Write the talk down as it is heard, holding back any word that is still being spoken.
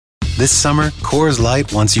This summer, Coors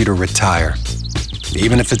Light wants you to retire,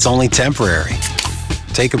 even if it's only temporary.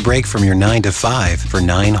 Take a break from your 9 to 5 for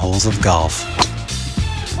 9 holes of golf.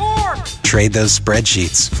 Trade those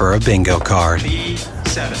spreadsheets for a bingo card.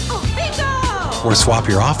 B7. Oh, bingo! Or swap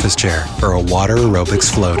your office chair for a water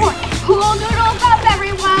aerobics floaty. Cool noodles up,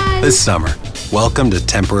 everyone! This summer, welcome to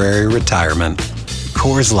temporary retirement.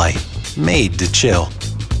 Coors Light, made to chill.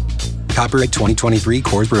 Copyright 2023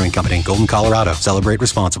 Coors Brewing Company, Golden, Colorado. Celebrate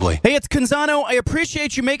responsibly. Hey, it's Canzano. I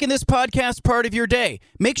appreciate you making this podcast part of your day.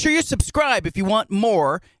 Make sure you subscribe if you want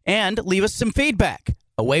more and leave us some feedback.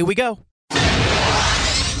 Away we go.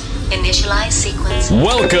 Initialize sequence.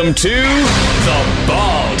 Welcome to The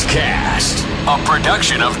Baldcast, a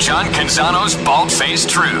production of John Canzano's Bald-Faced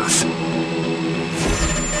Truth.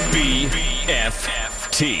 BFT.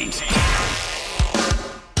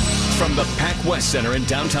 From the Pac West Center in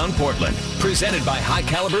downtown Portland, presented by High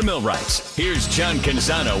Caliber Millwrights, here's John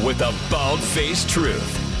Canzano with The Bald-Faced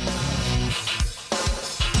Truth.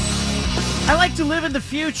 I like to live in the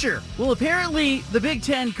future. Well, apparently the Big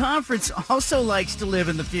Ten Conference also likes to live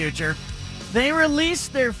in the future. They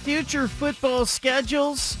released their future football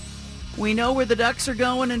schedules. We know where the Ducks are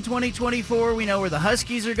going in 2024. We know where the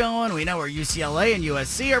Huskies are going. We know where UCLA and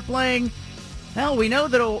USC are playing. Hell, we know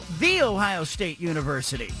that the Ohio State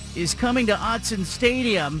University is coming to Autzen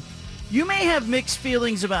Stadium. You may have mixed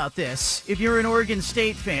feelings about this if you're an Oregon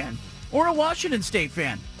State fan or a Washington State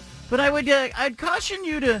fan. But I'd caution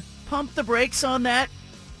you to pump the brakes on that.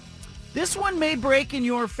 This one may break in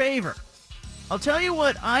your favor. I'll tell you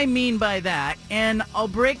what I mean by that, and I'll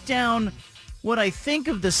break down what I think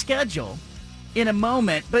of the schedule in a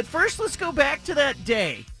moment. But first, let's go back to that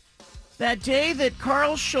day. That day that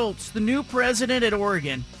Carl Schultz, the new president at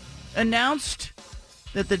Oregon, announced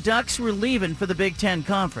that the Ducks were leaving for the Big Ten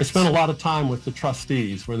Conference. I spent a lot of time with the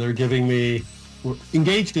trustees where we're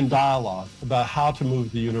engaged in dialogue about how to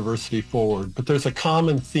move the university forward. But there's a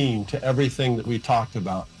common theme to everything that we talked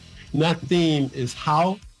about. And that theme is,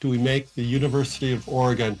 how do we make the University of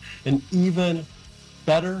Oregon an even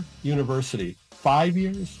better university 5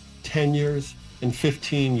 years, 10 years, and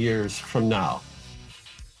 15 years from now?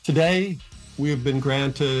 Today, we have been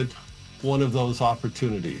granted one of those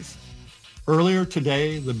opportunities. Earlier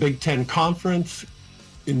today, the Big Ten Conference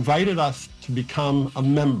invited us to become a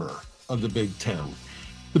member of the Big Ten.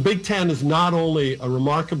 The Big Ten is not only a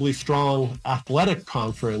remarkably strong athletic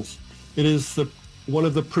conference, it is one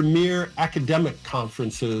of the premier academic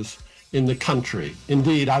conferences in the country.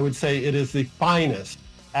 Indeed, I would say it is the finest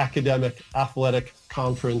academic athletic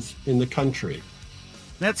conference in the country.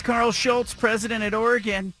 That's Carl Schultz, president at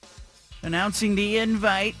Oregon, announcing the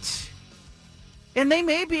invite. And they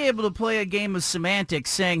may be able to play a game of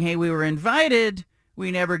semantics saying, hey, we were invited,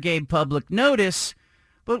 we never gave public notice.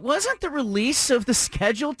 But wasn't the release of the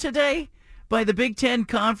schedule today by the Big Ten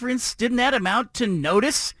Conference, didn't that amount to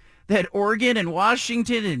notice that Oregon and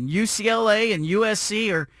Washington and UCLA and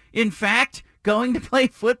USC are, in fact, going to play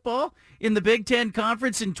football in the Big Ten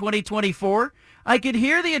Conference in 2024? I could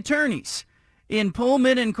hear the attorneys in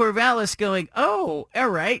Pullman and Corvallis going, oh, all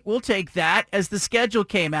right, we'll take that, as the schedule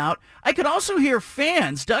came out. I could also hear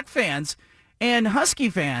fans, Duck fans and Husky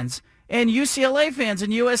fans and UCLA fans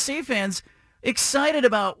and USC fans excited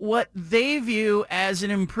about what they view as an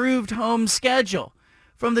improved home schedule.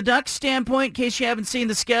 From the Ducks standpoint, in case you haven't seen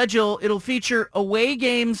the schedule, it'll feature away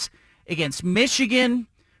games against Michigan,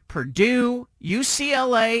 Purdue,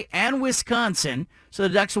 UCLA, and Wisconsin. So the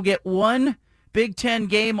Ducks will get one Big Ten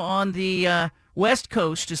game on the West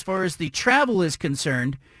Coast as far as the travel is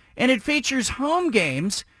concerned. And it features home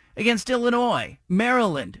games against Illinois,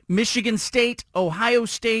 Maryland, Michigan State, Ohio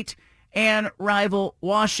State, and rival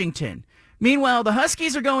Washington. Meanwhile, the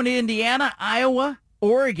Huskies are going to Indiana, Iowa,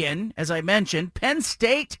 Oregon, as I mentioned, Penn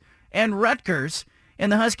State, and Rutgers. And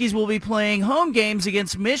the Huskies will be playing home games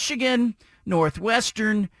against Michigan,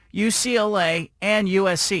 Northwestern, UCLA, and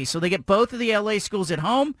USC. So they get both of the LA schools at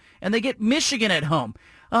home, and they get Michigan at home.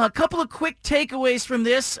 A couple of quick takeaways from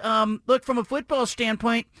this. Look, from a football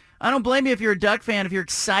standpoint, I don't blame you if you're a Duck fan, if you're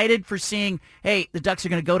excited for seeing, hey, the Ducks are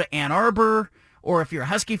going to go to Ann Arbor, or if you're a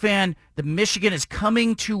Husky fan, the Michigan is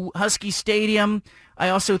coming to Husky Stadium. I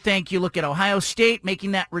also think you look at Ohio State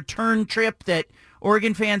making that return trip that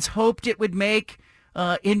Oregon fans hoped it would make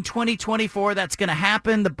in 2024. That's going to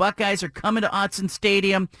happen. The Buckeyes are coming to Autzen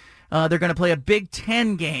Stadium. They're going to play a Big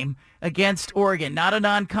Ten game against Oregon, not a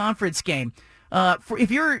non-conference game.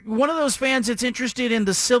 If you're one of those fans that's interested in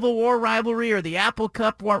the Civil War rivalry or the Apple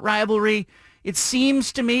Cup rivalry, it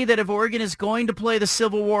seems to me that if Oregon is going to play the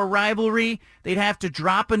Civil War rivalry, they'd have to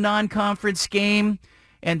drop a non-conference game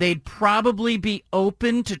and they'd probably be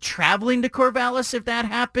open to traveling to Corvallis if that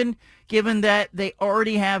happened, given that they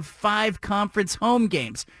already have 5 conference home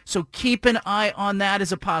games. So keep an eye on that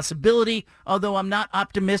as a possibility, although I'm not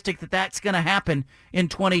optimistic that that's going to happen in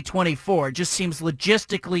 2024. It just seems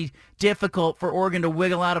logistically difficult for Oregon to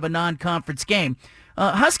wiggle out of a non-conference game.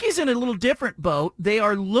 Huskies in a little different boat. They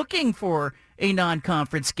are looking for a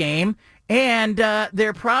non-conference game, and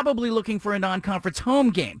they're probably looking for a non-conference home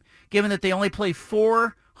game, given that they only play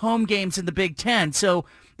 4 home games in the Big Ten. So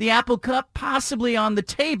the Apple Cup possibly on the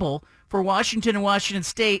table for Washington and Washington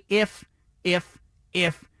State if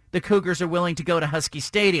the Cougars are willing to go to Husky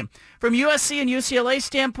Stadium. From USC and UCLA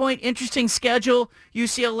standpoint, interesting schedule.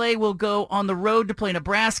 UCLA will go on the road to play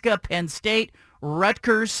Nebraska, Penn State,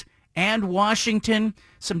 Rutgers, and Washington.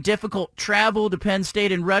 Some difficult travel to Penn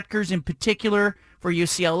State and Rutgers in particular for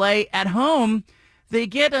UCLA. At home, they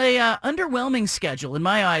get a underwhelming schedule in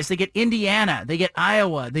my eyes. They get Indiana, they get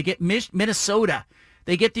Iowa, they get Minnesota.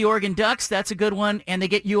 They get the Oregon Ducks, that's a good one, and they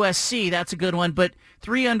get USC, that's a good one. But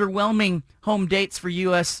 3 underwhelming home dates for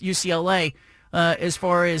UCLA as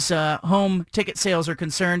far as home ticket sales are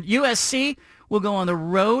concerned. USC will go on the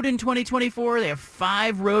road in 2024. They have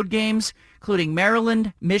 5 road games, including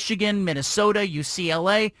Maryland, Michigan, Minnesota,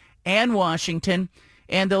 UCLA, and Washington.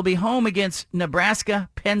 And they'll be home against Nebraska,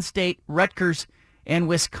 Penn State, Rutgers, and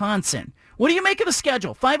Wisconsin. What do you make of the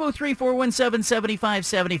schedule?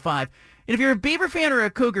 503-417-7575. And if you're a Beaver fan or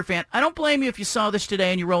a Cougar fan, I don't blame you if you saw this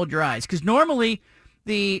today and you rolled your eyes, because normally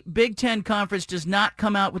the Big Ten Conference does not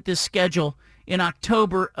come out with this schedule in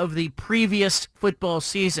October of the previous football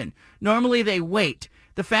season. Normally they wait.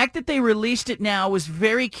 The fact that they released it now was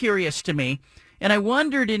very curious to me, and I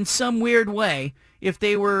wondered in some weird way if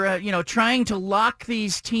they were, trying to lock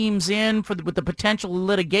these teams in with the potential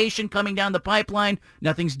litigation coming down the pipeline.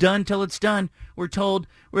 Nothing's done till it's done. We're told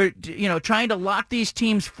we're, trying to lock these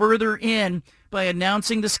teams further in by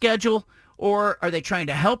announcing the schedule, or are they trying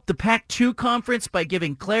to help the Pac-2 conference by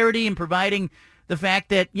giving clarity and providing the fact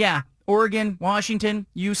that, Oregon, Washington,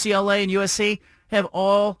 UCLA, and USC have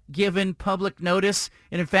all given public notice,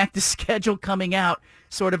 and in fact, the schedule coming out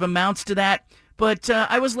sort of amounts to that. But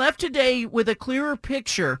I was left today with a clearer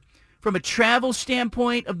picture from a travel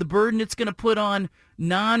standpoint of the burden it's going to put on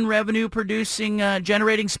non-revenue producing,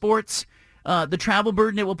 generating sports, the travel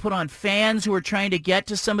burden it will put on fans who are trying to get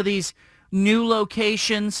to some of these new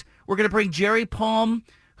locations. We're going to bring Jerry Palm,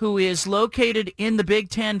 who is located in the Big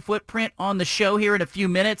Ten footprint, on the show here in a few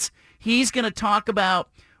minutes. He's going to talk about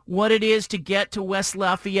what it is to get to West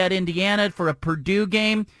Lafayette, Indiana for a Purdue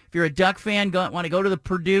game. If you're a Duck fan, want to go to the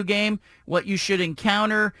Purdue game, what you should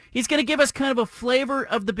encounter. He's going to give us kind of a flavor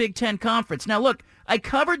of the Big Ten Conference. Now, look, I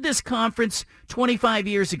covered this conference 25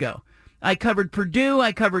 years ago. I covered Purdue.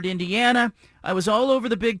 I covered Indiana. I was all over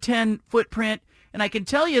the Big Ten footprint. And I can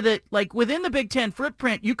tell you that, within the Big Ten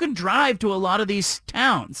footprint, you can drive to a lot of these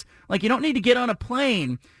towns. You don't need to get on a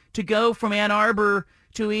plane to go from Ann Arbor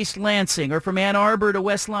to East Lansing, or from Ann Arbor to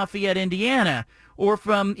West Lafayette, Indiana, or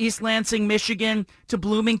from East Lansing, Michigan to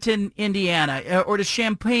Bloomington, Indiana, or to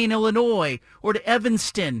Champaign, Illinois, or to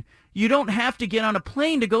Evanston. You don't have to get on a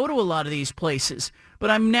plane to go to a lot of these places. But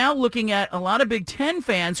I'm now looking at a lot of Big Ten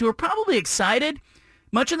fans who are probably excited,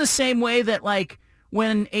 much in the same way that,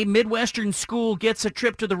 when a Midwestern school gets a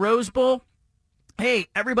trip to the Rose Bowl, hey,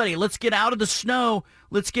 everybody, let's get out of the snow.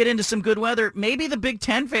 Let's get into some good weather. Maybe the Big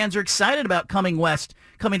Ten fans are excited about coming west,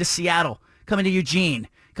 coming to Seattle, coming to Eugene,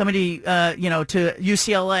 coming to, to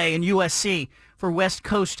UCLA and USC for West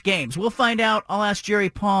Coast games. We'll find out. I'll ask Jerry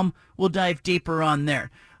Palm. We'll dive deeper on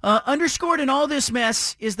there. Underscored in all this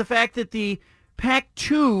mess is the fact that the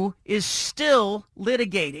Pac-2 is still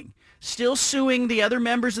litigating, still suing the other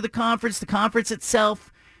members of the conference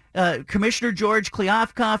itself. Commissioner George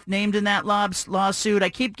Kliavkoff named in that lawsuit. I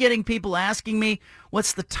keep getting people asking me,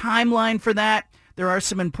 what's the timeline for that? There are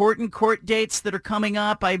some important court dates that are coming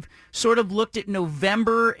up. I've sort of looked at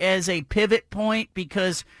November as a pivot point,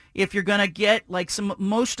 because if you're going to get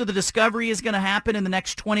most of the discovery is going to happen in the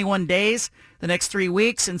next 21 days, the next 3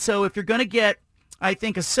 weeks. And so if you're going to get, I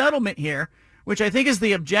think, a settlement here, which I think is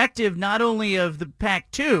the objective not only of the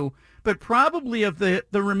Pac-2, but probably of the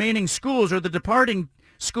remaining schools, or the departing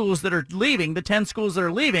schools that are leaving, the 10 schools that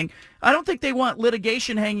are leaving. I don't think they want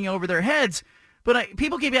litigation hanging over their heads, but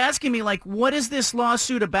people keep asking me, what is this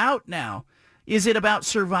lawsuit about now? Is it about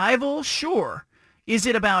survival? Sure. Is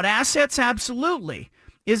it about assets? Absolutely.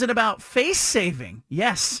 Is it about face saving?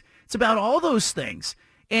 Yes. It's about all those things.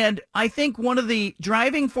 And I think one of the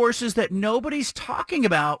driving forces that nobody's talking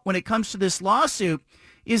about when it comes to this lawsuit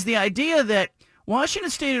is the idea that Washington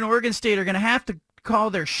State and Oregon State are going to have to call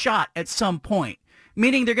their shot at some point,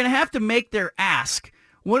 meaning they're going to have to make their ask.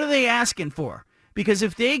 What are they asking for? Because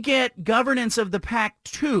if they get governance of the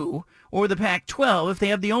Pac-2 or the Pac-12, if they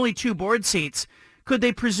have the only 2 board seats, could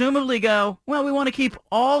they presumably go, well, we want to keep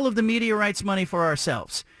all of the media rights money for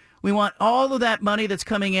ourselves. We want all of that money that's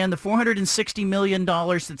coming in, the $460 million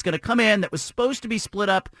that's going to come in that was supposed to be split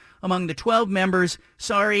up among the 12 members.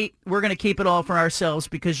 Sorry, we're going to keep it all for ourselves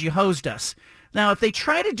because you hosed us. Now, if they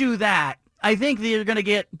try to do that, I think they're going to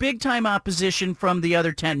get big-time opposition from the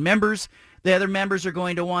other 10 members. The other members are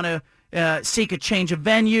going to want to seek a change of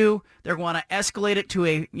venue. They're going to escalate it to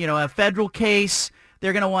a federal case.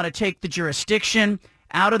 They're going to want to take the jurisdiction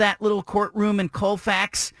out of that little courtroom in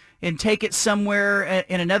Colfax and take it somewhere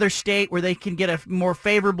in another state where they can get a more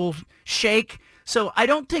favorable shake. So I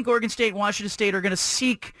don't think Oregon State and Washington State are going to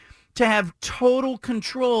seek to have total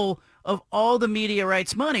control of all the media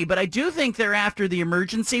rights money. But I do think they're after the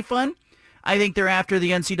emergency fund. I think they're after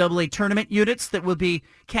the NCAA tournament units that will be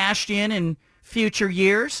cashed in future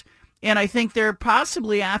years. And I think they're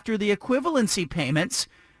possibly after the equivalency payments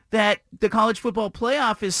that the college football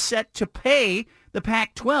playoff is set to pay the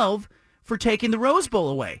Pac-12 for taking the Rose Bowl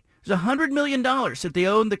away. There's $100 million that they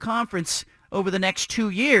owe the conference over the next 2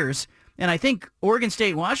 years. And I think Oregon State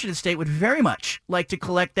and Washington State would very much like to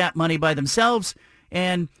collect that money by themselves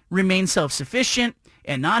and remain self-sufficient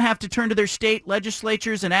and not have to turn to their state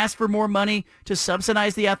legislatures and ask for more money to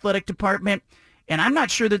subsidize the athletic department. And I'm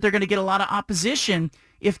not sure that they're going to get a lot of opposition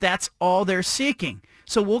if that's all they're seeking.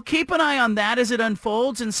 So we'll keep an eye on that as it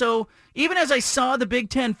unfolds. And so even as I saw the Big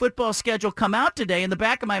Ten football schedule come out today, in the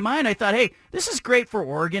back of my mind, I thought, hey, this is great for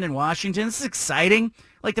Oregon and Washington. This is exciting.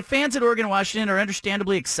 Like, the fans at Oregon and Washington are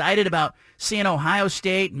understandably excited about seeing Ohio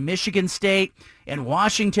State and Michigan State and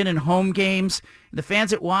Washington in home games. The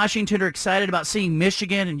fans at Washington are excited about seeing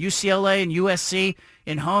Michigan and UCLA and USC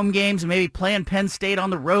in home games and maybe playing Penn State on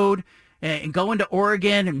the road and going to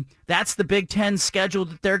Oregon. And that's the Big Ten schedule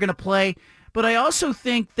that they're going to play. But I also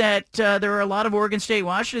think that there are a lot of Oregon State,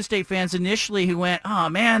 Washington State fans initially who went, oh,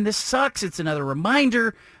 man, this sucks. It's another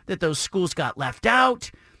reminder that those schools got left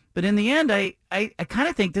out. But in the end, I kind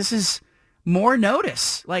of think this is more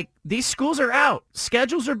notice. Like, these schools are out.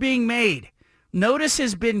 Schedules are being made. Notice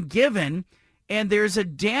has been given, and there's a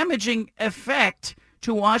damaging effect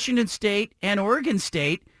to Washington State and Oregon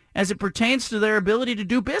State as it pertains to their ability to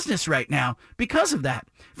do business right now because of that.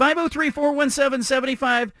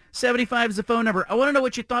 503-417-7575 is the phone number. I want to know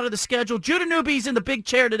what you thought of the schedule. Judah Newby's in the big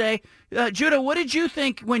chair today. Judah, what did you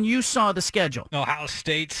think when you saw the schedule? Ohio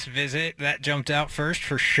State's visit, that jumped out first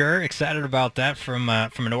for sure. Excited about that from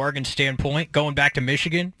an Oregon standpoint. Going back to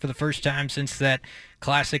Michigan for the first time since that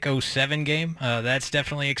classic 07 game. That's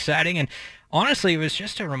definitely exciting. And honestly, it was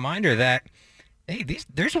just a reminder that, hey,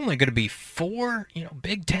 there's only going to be 4,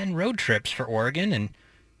 Big Ten road trips for Oregon, and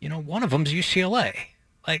one of them's UCLA.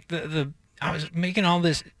 Like I was making all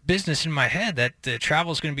this business in my head that the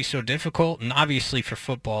travel is going to be so difficult, and obviously for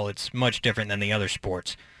football it's much different than the other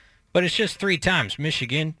sports. But it's just 3 times: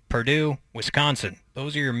 Michigan, Purdue, Wisconsin.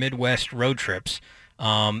 Those are your Midwest road trips.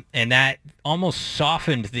 And that almost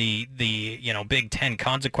softened the Big Ten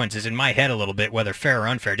consequences in my head a little bit, whether fair or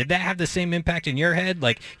unfair. Did that have the same impact in your head?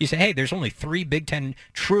 Like, you say, hey, there's only 3 Big Ten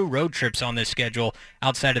true road trips on this schedule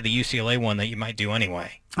outside of the UCLA one that you might do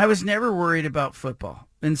anyway. I was never worried about football,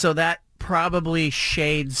 and so that probably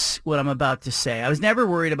shades what I'm about to say. I was never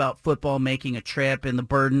worried about football making a trip and the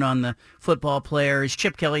burden on the football players.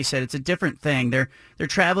 Chip Kelly said it's a different thing. They're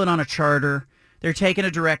traveling on a charter. They're taking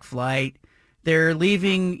a direct flight. They're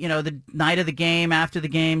leaving, the night of the game, after the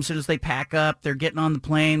game, as soon as they pack up, they're getting on the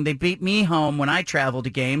plane. They beat me home when I travel to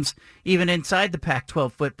games, even inside the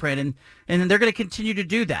Pac-12 footprint, and they're going to continue to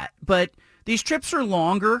do that. But these trips are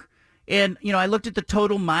longer, and, I looked at the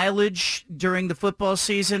total mileage during the football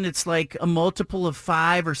season. It's like a multiple of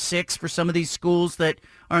 5 or 6 for some of these schools that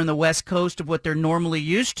are on the West Coast of what they're normally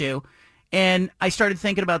used to. And I started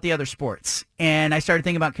thinking about the other sports, and I started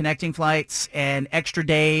thinking about connecting flights and extra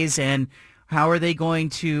days and how are they going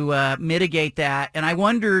to mitigate that? And I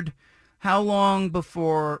wondered how long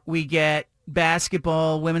before we get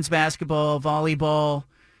basketball, women's basketball, volleyball,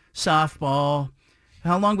 softball,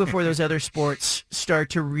 how long before those other sports start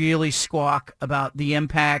to really squawk about the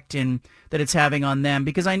impact and that it's having on them?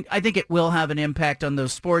 Because I think it will have an impact on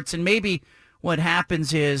those sports. And maybe what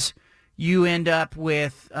happens is you end up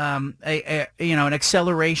with an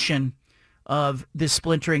acceleration of the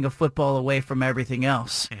splintering of football away from everything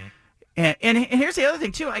else. Mm-hmm. And here's the other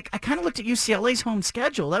thing, too. I kind of looked at UCLA's home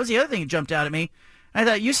schedule. That was the other thing that jumped out at me. I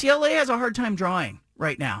thought UCLA has a hard time drawing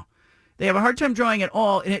right now. They have a hard time drawing at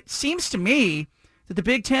all. And it seems to me that the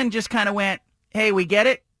Big Ten just kind of went, hey, we get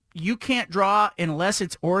it. You can't draw unless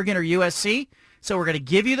it's Oregon or USC. So we're going to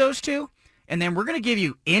give you those 2. and then we're going to give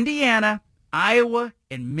you Indiana, Iowa,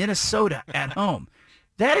 and Minnesota at home.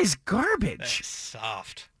 That is garbage.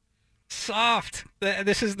 That's soft.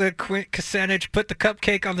 This is the quintessential put the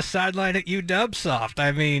cupcake on the sideline at UW soft.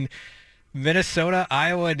 I mean, Minnesota,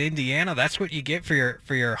 Iowa, and Indiana, that's what you get for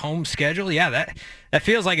your home schedule. Yeah, that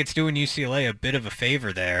feels like it's doing UCLA a bit of a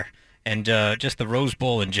favor there. And just the Rose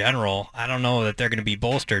Bowl in general, I don't know that they're going to be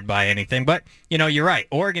bolstered by anything. But, you're right.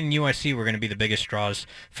 Oregon and USC were going to be the biggest draws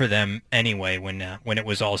for them anyway when it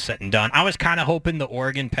was all said and done. I was kind of hoping the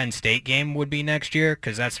Oregon-Penn State game would be next year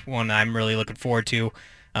because that's one I'm really looking forward to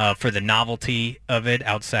for the novelty of it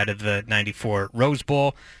outside of the 94 Rose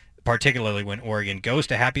Bowl, particularly when Oregon goes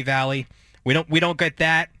to Happy Valley. We don't get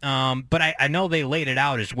that, but I know they laid it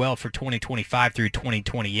out as well for 2025 through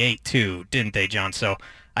 2028 too, didn't they, John? So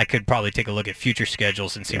I could probably take a look at future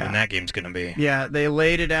schedules and see when that game's going to be. Yeah, they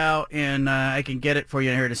laid it out, and I can get it for you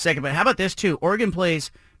here in a second. But how about this too? Oregon plays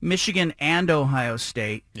Michigan and Ohio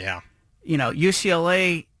State. Yeah.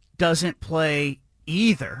 UCLA doesn't play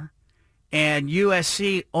either, and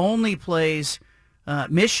USC only plays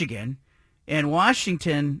Michigan. And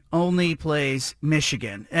Washington only plays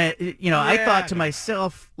Michigan. I thought to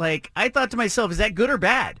myself, is that good or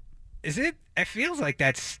bad? Is it? It feels like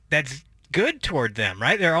that's good toward them,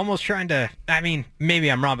 right? They're almost trying to,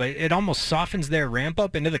 maybe I'm wrong, but it almost softens their ramp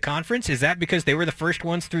up into the conference. Is that because they were the first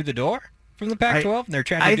ones through the door from the Pac-12 and they're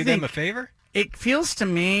trying to do them a favor? It feels to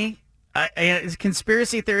me, a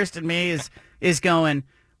conspiracy theorist in me is going,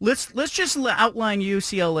 let's just outline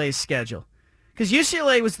UCLA's schedule. Because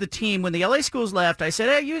UCLA was the team, when the LA schools left, I said,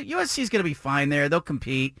 hey, USC's going to be fine there. They'll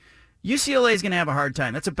compete. UCLA is going to have a hard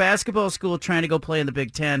time. That's a basketball school trying to go play in the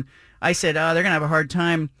Big Ten. I said, they're going to have a hard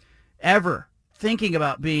time ever thinking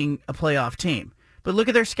about being a playoff team. But look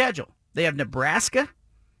at their schedule. They have Nebraska,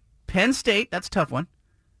 Penn State, that's a tough one,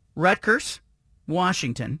 Rutgers,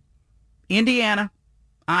 Washington, Indiana,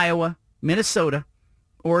 Iowa, Minnesota,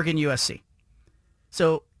 Oregon, USC.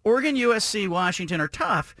 So Oregon, USC, Washington are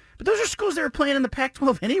tough, but those are schools that are playing in the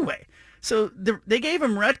Pac-12 anyway. So they gave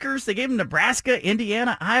them Rutgers, they gave them Nebraska,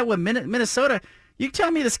 Indiana, Iowa, Minnesota. You tell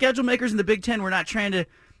me the schedule makers in the Big Ten were not trying to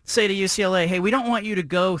say to UCLA, hey, we don't want you to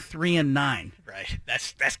go 3-9. Right.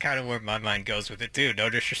 That's kind of where my mind goes with it too. No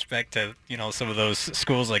disrespect to, some of those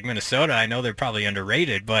schools like Minnesota. I know they're probably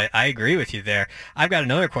underrated, but I agree with you there. I've got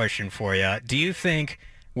another question for you. Do you think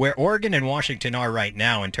where Oregon and Washington are right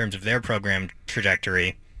now in terms of their program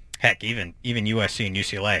trajectory, heck, even USC and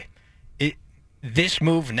UCLA, this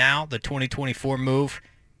move now, the 2024 move,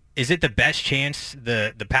 is it the best chance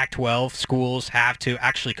the Pac-12 schools have to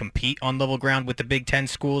actually compete on level ground with the Big Ten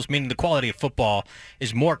schools? Meaning the quality of football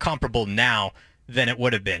is more comparable now than it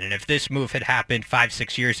would have been. And if this move had happened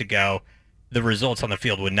 5-6 years ago, the results on the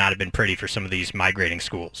field would not have been pretty for some of these migrating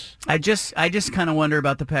schools. I just kind of wonder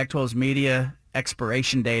about the Pac-12's media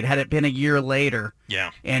expiration date. Had it been a year later,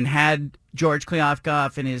 and had George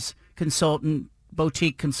Kliavkoff and his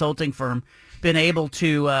boutique consulting firm been able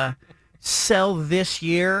to sell this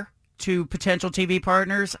year to potential TV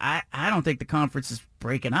partners, I don't think the conference is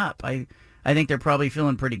breaking up. I think they're probably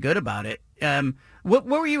feeling pretty good about it. What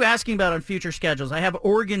were you asking about on future schedules? I have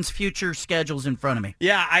Oregon's future schedules in front of me.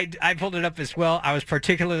 Yeah, I pulled it up as well. I was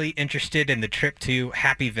particularly interested in the trip to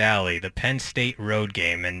Happy Valley, the Penn State road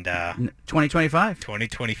game, and 2025.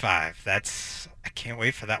 2025. I can't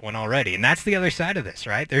wait for that one already. And that's the other side of this,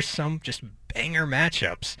 right? There's some just banger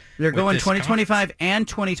matchups. They're going 2025 and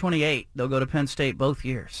 2028. They'll go to Penn State both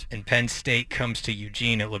years. And Penn State comes to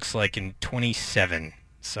Eugene, it looks like, in 27.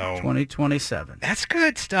 So 2027. That's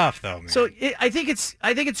good stuff, though, man. So I think it's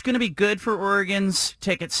going to be good for Oregon's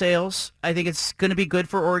ticket sales. I think it's going to be good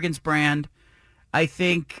for Oregon's brand. I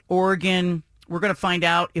think Oregon, we're going to find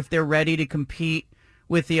out if they're ready to compete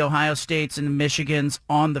with the Ohio States and the Michigans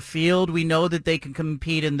on the field. We know that they can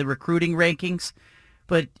compete in the recruiting rankings,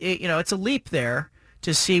 but it's a leap there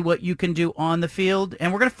to see what you can do on the field.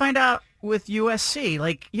 And we're going to find out with USC.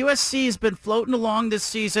 Like, USC has been floating along this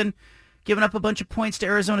season, giving up a bunch of points to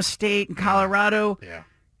Arizona State and Colorado. Yeah.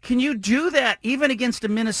 Can you do that even against a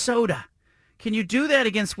Minnesota? Can you do that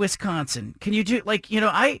against Wisconsin? Can you do,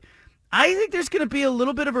 I think there's going to be a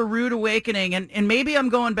little bit of a rude awakening, and maybe I'm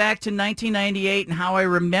going back to 1998 and how I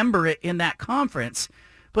remember it in that conference,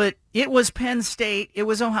 but it was Penn State, it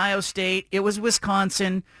was Ohio State, it was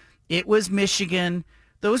Wisconsin, it was Michigan.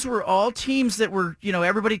 Those were all teams that were,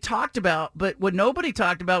 everybody talked about, but what nobody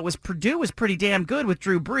talked about was Purdue was pretty damn good with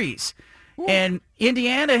Drew Brees. Ooh. And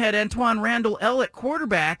Indiana had Antoine Randall L at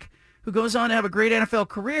quarterback, who goes on to have a great NFL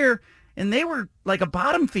career, and they were like a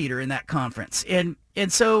bottom feeder in that conference. And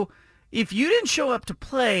so if you didn't show up to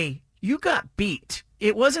play, you got beat.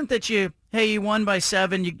 It wasn't that you hey, you won by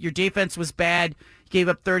 7, your defense was bad, you gave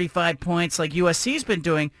up 35 points like USC's been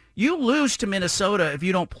doing, you lose to Minnesota if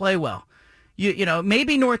you don't play well. You know,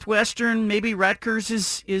 maybe Northwestern, maybe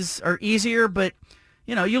Rutgers are easier, but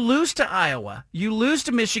you lose to Iowa. You lose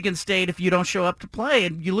to Michigan State if you don't show up to play,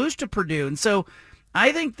 and you lose to Purdue. And so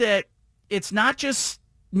I think that it's not just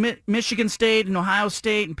Michigan State and Ohio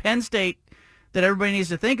State and Penn State that everybody needs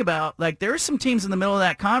to think about. Like, there are some teams in the middle of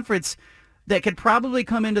that conference that could probably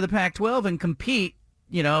come into the Pac-12 and compete,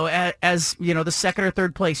 as the second or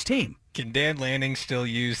third place team. Can Dan Lanning still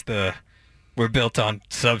use the "we're built on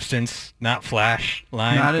substance, not flash"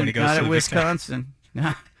 line when he goes to not the at Wisconsin?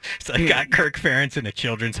 No. So I got Kirk Ferentz in a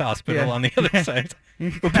children's hospital on the other side.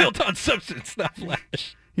 We're built on substance, not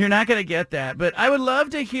flash. You're not going to get that. But I would love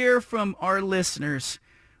to hear from our listeners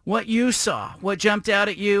what you saw, what jumped out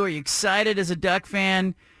at you. Are you excited as a Duck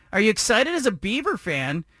fan? Are you excited as a Beaver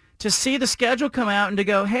fan to see the schedule come out and to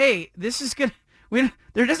go, hey, this is going to,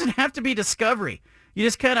 there doesn't have to be discovery. You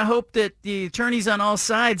just kind of hope that the attorneys on all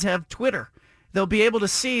sides have Twitter. They'll be able to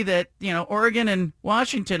see that, Oregon and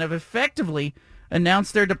Washington have effectively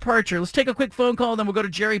announced their departure. Let's take a quick phone call, then we'll go to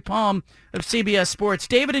Jerry Palm of CBS Sports.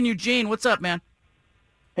 David in Eugene, what's up, man?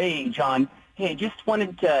 Hey, John. Hey, just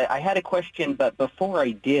wanted to, I had a question, but before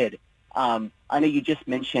I did, I know you just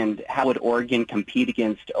mentioned how would Oregon compete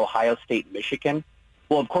against Ohio State and Michigan.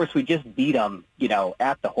 Well, of course, we just beat them,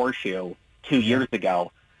 at the Horseshoe 2 years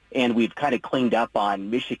ago, and we've kind of cleaned up on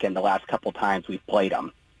Michigan the last couple times we've played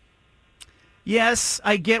them. Yes,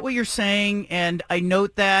 I get what you're saying, and I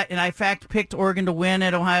note that, and I, in fact, picked Oregon to win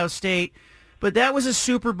at Ohio State, but that was a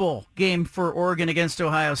Super Bowl game for Oregon against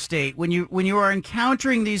Ohio State. When you are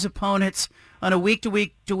encountering these opponents on a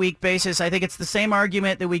week-to-week basis, I think it's the same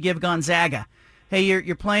argument that we give Gonzaga. Hey,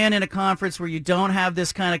 you're playing in a conference where you don't have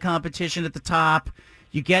this kind of competition at the top.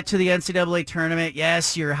 You get to the NCAA tournament.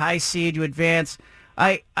 Yes, you're a high seed. You advance.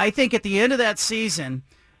 I think at the end of that season,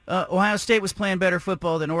 Ohio State was playing better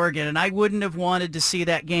football than Oregon, and I wouldn't have wanted to see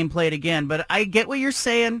that game played again. But I get what you're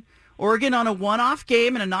saying. Oregon, on a one-off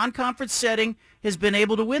game in a non-conference setting, has been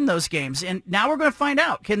able to win those games. And now we're going to find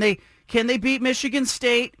out. Can they beat Michigan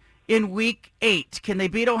State in Week 8? Can they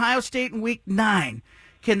beat Ohio State in Week 9?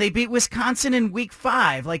 Can they beat Wisconsin in Week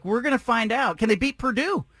 5? Like, we're going to find out. Can they beat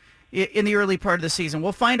Purdue in the early part of the season?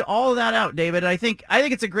 We'll find all of that out, David. I think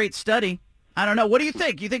it's a great study. I don't know. What do you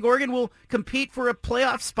think? You think Oregon will compete for a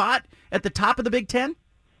playoff spot at the top of the Big Ten?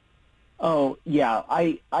 Oh, yeah,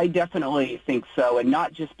 I definitely think so, and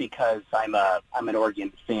not just because I'm an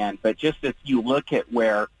Oregon fan, but just if you look at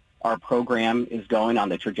where our program is going on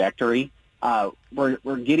the trajectory, we're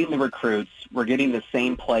getting the recruits, we're getting the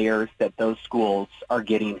same players that those schools are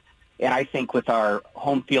getting, and I think with our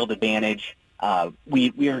home field advantage,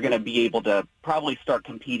 we are going to be able to probably start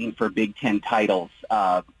competing for Big Ten titles.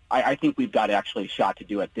 I think we've got actually a shot to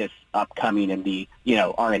do it this upcoming in the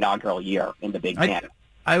our inaugural year in the Big Ten.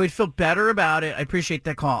 I would feel better about it. I appreciate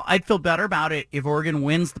that call. I'd feel better about it if Oregon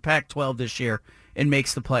wins the Pac-12 this year and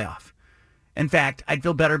makes the playoff. In fact, I'd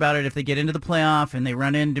feel better about it if they get into the playoff and they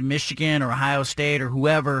run into Michigan or Ohio State or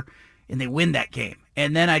whoever and they win that game.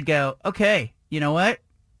 And then I'd go, okay, you know what?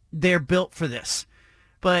 They're built for this.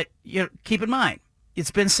 But keep in mind,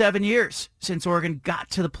 it's been 7 years since Oregon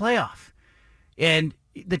got to the playoff. And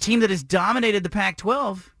the team that has dominated the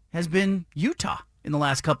Pac-12 has been Utah in the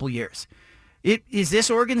last couple years. Is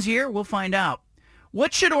this Oregon's year? We'll find out.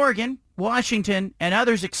 What should Oregon, Washington, and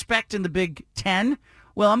others expect in the Big Ten?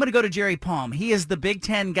 Well, I'm going to go to Jerry Palm. He is the Big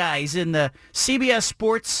Ten guy. He's in the CBS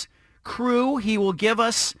Sports crew. He will give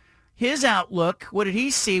us his outlook. What did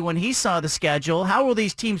he see when he saw the schedule? How will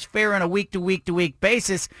these teams fare on a week-to-week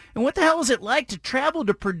basis? And what the hell is it like to travel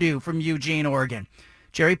to Purdue from Eugene, Oregon?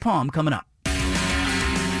 Jerry Palm coming up.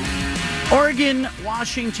 Oregon,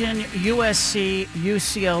 Washington, USC,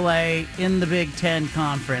 UCLA in the Big Ten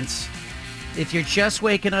Conference. If you're just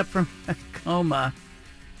waking up from a coma,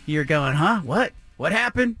 you're going, huh? What? What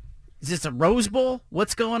happened? Is this a Rose Bowl?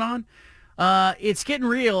 What's going on? It's getting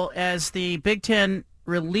real as the Big Ten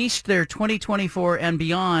released their 2024 and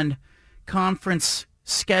beyond conference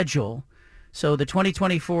schedule. So the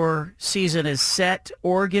 2024 season is set.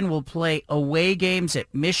 Oregon will play away games at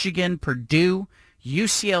Michigan, Purdue,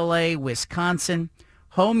 UCLA, Wisconsin,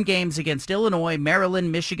 home games against Illinois,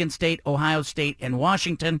 Maryland, Michigan State, Ohio State, and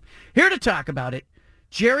Washington. Here to talk about it,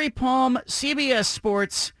 Jerry Palm, CBS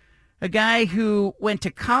Sports, a guy who went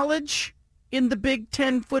to college in the Big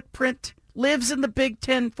Ten footprint, lives in the Big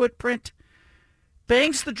Ten footprint,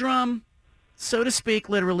 bangs the drum, so to speak,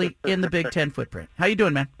 literally, in the Big Ten footprint. How you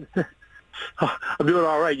doing, man? I'm doing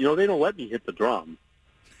all right. They don't let me hit the drum.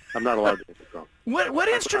 I'm not allowed to hit the drum. What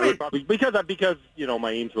instrument? Because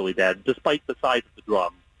my aim's really bad. Despite the size of the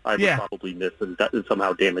drum, I would probably miss and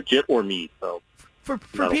somehow damage it or me. So for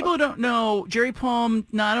people who don't know, Jerry Palm,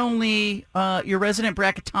 not only your resident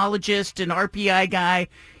bracketologist and RPI guy,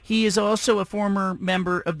 he is also a former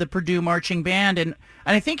member of the Purdue marching band, and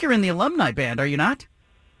I think you're in the alumni band, are you not?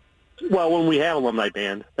 Well, when we have alumni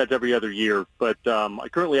band, that's every other year. But I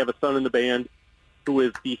currently have a son in the band who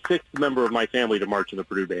is the sixth member of my family to march in the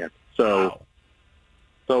Purdue band. So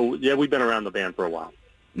yeah, we've been around the band for a while.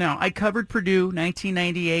 Now, I covered Purdue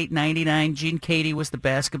 1998-99. Gene Cady was the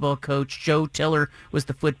basketball coach. Joe Tiller was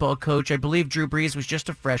the football coach. I believe Drew Brees was just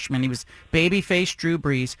a freshman. He was babyface Drew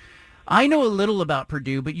Brees. I know a little about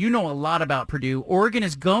Purdue, but you know a lot about Purdue. Oregon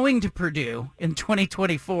is going to Purdue in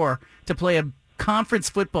 2024 to play a conference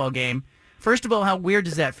football game. First of all, how weird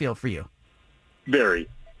does that feel for you? Very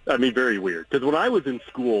weird. Because when I was in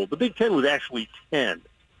school, the Big Ten was actually 10,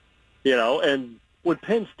 and when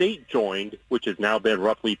Penn State joined, which has now been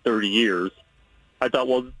roughly 30 years, I thought,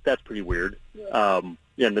 well, that's pretty weird. And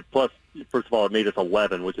plus, first of all, it made us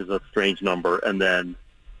 11, which is a strange number, and then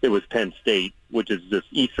it was Penn State, which is this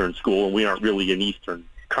Eastern school, and we aren't really an Eastern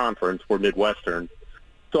conference. We're Midwestern.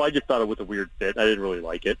 So I just thought it was a weird fit. I didn't really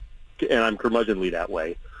like it, and I'm curmudgeonly that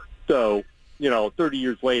way. So, 30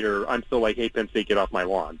 years later, I'm still like, hey, Penn State, get off my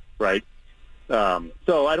lawn, right?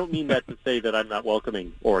 So I don't mean that to say that I'm not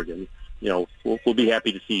welcoming Oregon. We'll be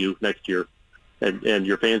happy to see you next year and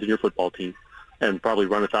your fans and your football team and probably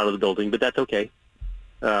run us out of the building, but that's okay.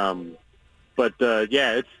 It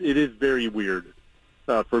is very weird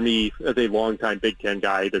for me as a longtime Big Ten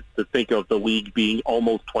guy to think of the league being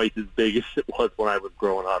almost twice as big as it was when I was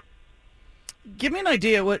growing up. Give me an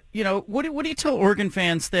idea. What do you tell Oregon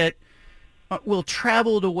fans that will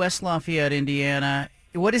travel to West Lafayette, Indiana?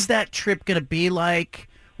 What is that trip going to be like?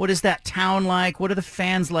 What is that town like? What are the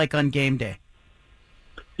fans like on game day?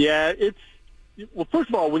 Yeah, well, first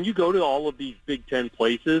of all, when you go to all of these Big Ten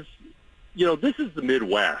places, this is the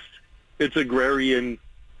Midwest. It's agrarian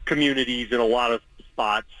communities in a lot of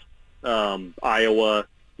spots, Iowa,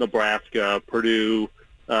 Nebraska, Purdue,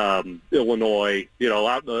 Illinois,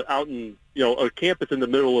 out in a campus in the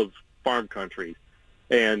middle of farm country.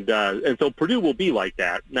 And so Purdue will be like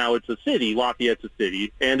that. Now, it's a city, Lafayette's a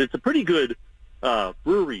city, and it's a pretty good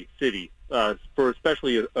brewery city for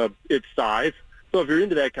especially its size. So if you're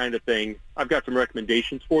into that kind of thing, I've got some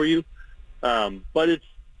recommendations for you. But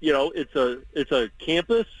it's a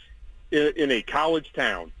campus in a college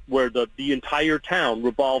town where the entire town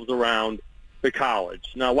revolves around the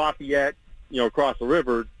college. Now Lafayette, across the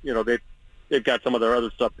river, they've got some of their other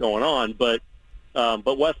stuff going on, but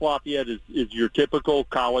West Lafayette is your typical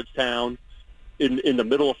college town in the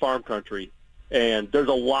middle of farm country, and there's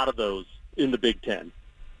a lot of those in the Big Ten.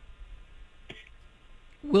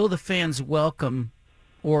 Will the fans welcome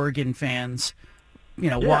Oregon fans?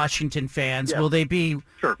 Washington fans. Yeah. Will they be?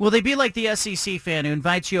 Sure. Will they be like the SEC fan who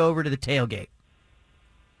invites you over to the tailgate?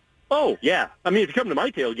 Oh yeah, if you come to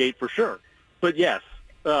my tailgate for sure. But yes,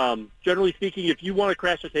 generally speaking, if you want to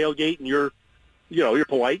crash a tailgate and you're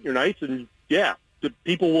polite, you're nice, and yeah, the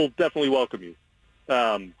people will definitely welcome you.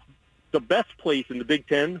 The best place in the Big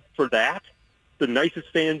Ten for that, the nicest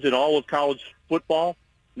fans in all of college football,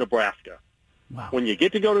 Nebraska. Wow. When you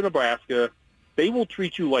get to go to Nebraska, they will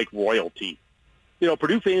treat you like royalty.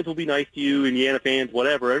 Purdue fans will be nice to you, Indiana fans,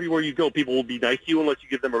 whatever. Everywhere you go, people will be nice to you unless you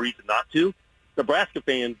give them a reason not to. Nebraska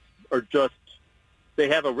fans are they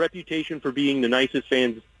have a reputation for being the nicest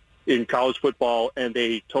fans in college football, and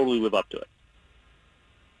they totally live up to it.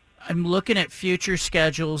 I'm looking at future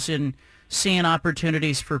schedules and seeing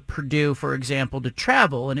opportunities for Purdue, for example, to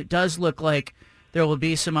travel, and it does look like there will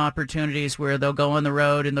be some opportunities where they'll go on the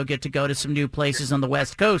road and they'll get to go to some new places on the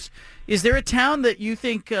West Coast. Is there a town that you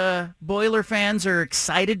think Boiler fans are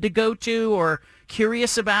excited to go to or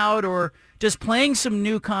curious about, or does playing some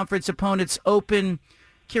new conference opponents open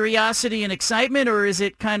curiosity and excitement, or is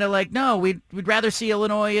it kind of like, no, we'd rather see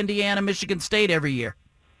Illinois, Indiana, Michigan State every year?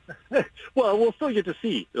 Well, we'll still get to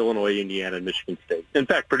see Illinois, Indiana, and Michigan State. In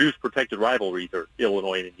fact, Purdue's protected rivalries are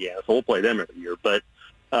Illinois and Indiana, so we'll play them every year. But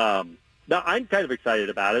now I'm kind of excited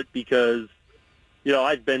about it because,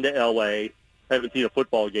 I've been to L.A., haven't seen a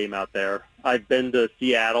football game out there. I've been to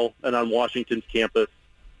Seattle and on Washington's campus.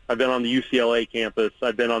 I've been on the UCLA campus.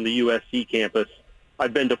 I've been on the USC campus.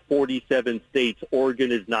 I've been to 47 states.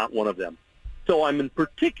 Oregon is not one of them. So I'm in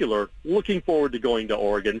particular looking forward to going to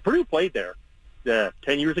Oregon. Purdue played there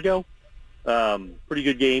 10 years ago. Pretty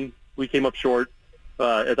good game. We came up short,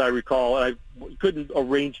 as I recall. I couldn't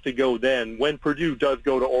arrange to go then. When Purdue does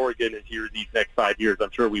go to Oregon here these next 5 years,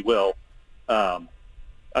 I'm sure we will.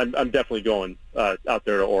 I'm definitely going out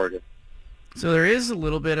there to Oregon. So there is a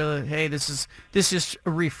little bit of, hey, this is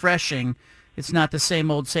refreshing. It's not the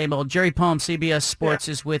same old, same old. Jerry Palm, CBS Sports,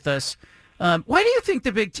 is with us. Why do you think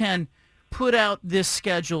the Big Ten put out this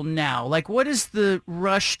schedule now? Like, what is the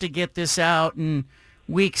rush to get this out in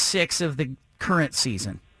week 6 of the current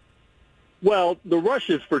season? Well, the rush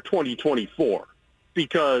is for 2024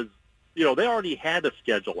 because, they already had a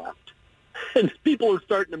schedule out. And people are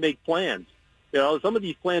starting to make plans. Some of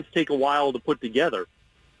these plans take a while to put together.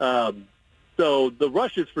 So the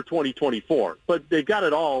rush is for 2024. But they've got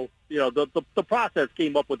it all. The process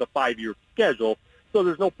came up with a 5-year schedule, so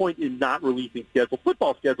there's no point in not releasing schedules.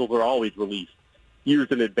 Football schedules are always released years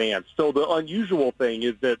in advance. So the unusual thing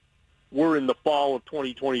is that we're in the fall of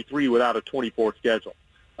 2023 without a 24 schedule.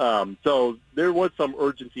 So there was some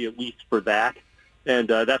urgency at least for that, and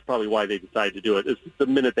that's probably why they decided to do it. It's the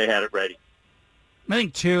minute they had it ready. I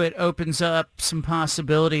think, too, it opens up some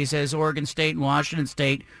possibilities as Oregon State and Washington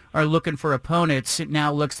State are looking for opponents. It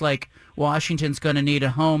now looks like Washington's going to need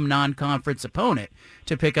a home non-conference opponent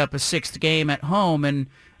to pick up a 6th game at home,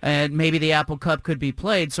 and maybe the Apple Cup could be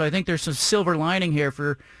played. So I think there's some silver lining here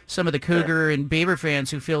for some of the Cougar and Beaver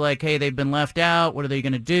fans who feel like, hey, they've been left out. What are they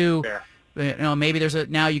going to do? Yeah. Maybe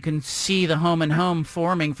now you can see the home and home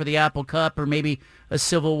forming for the Apple Cup, or maybe a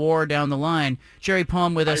civil war down the line. Jerry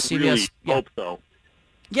Palm with us, I CBS. Really hope so.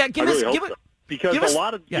 Yeah, give us because a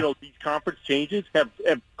lot of these conference changes have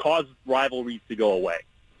caused rivalries to go away,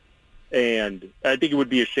 and I think it would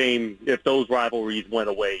be a shame if those rivalries went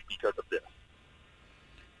away because of this.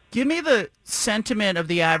 Give me the sentiment of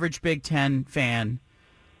the average Big Ten fan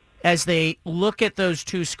as they look at those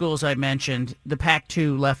two schools I mentioned, the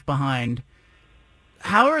Pac-2 left behind.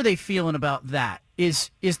 How are they feeling about that?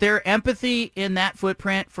 Is there empathy in that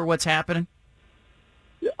footprint for what's happening?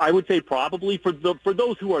 I would say probably for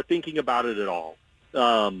those who are thinking about it at all,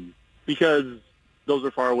 because those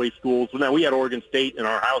are faraway schools. Now, we had Oregon State in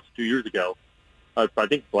our house 2 years ago. I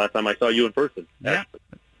think the last time I saw you in person. Yeah.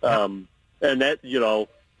 And that,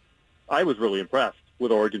 I was really impressed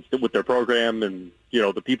with Oregon, with their program and,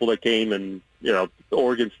 the people that came and,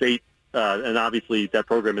 Oregon State, and obviously that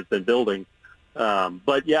program has been building.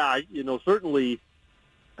 But, yeah, certainly,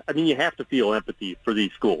 you have to feel empathy for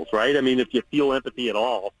these schools, right? If you feel empathy at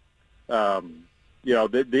all,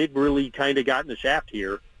 they've really kind of gotten the shaft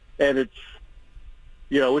here. And it's,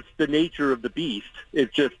 it's the nature of the beast.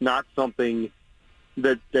 It's just not something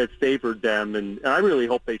that favored them. And I really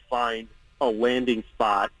hope they find a landing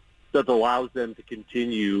spot that allows them to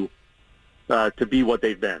continue to be what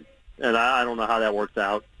they've been. And I don't know how that works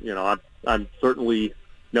out. I'm certainly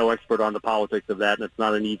no expert on the politics of that, and it's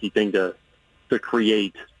not an easy thing to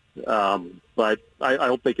create. But I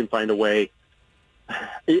hope they can find a way.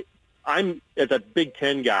 I'm, as a Big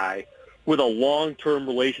Ten guy, with a long-term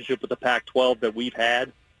relationship with the Pac-12 that we've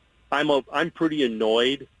had, I'm pretty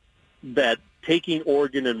annoyed that taking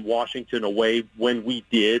Oregon and Washington away when we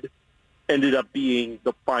did ended up being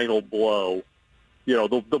the final blow,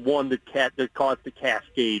 the one that caused the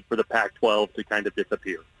cascade for the Pac-12 to kind of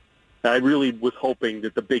disappear. I really was hoping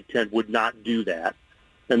that the Big Ten would not do that,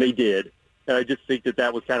 and they did. And I just think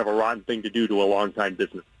that was kind of a rotten thing to do to a longtime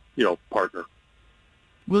business, partner.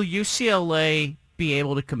 Will UCLA be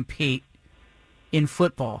able to compete in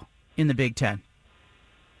football in the Big Ten?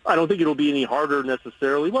 I don't think it'll be any harder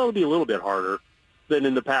necessarily. Well, it'll be a little bit harder than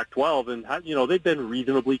in the Pac-12, and they've been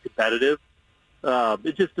reasonably competitive.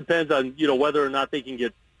 It just depends on whether or not they can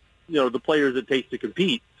get the players it takes to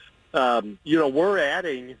compete. We're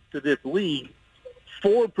adding to this league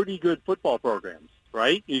 4 pretty good football programs,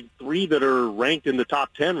 right? 3 that are ranked in the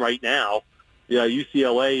top 10 right now. Yeah,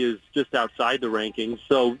 UCLA is just outside the rankings.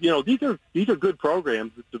 So these are good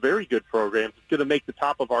programs. It's a very good program. It's going to make the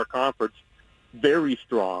top of our conference very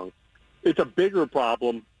strong. It's a bigger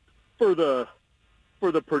problem for the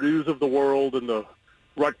Purdues of the world and the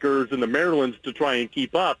Rutgers and the Marylands to try and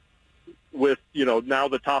keep up with, now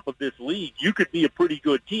the top of this league. You could be a pretty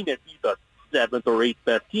good team and be the 7th or 8th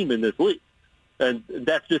best team in this league. And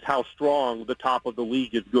that's just how strong the top of the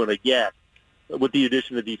league is going to get with the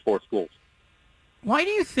addition of these 4 schools. Why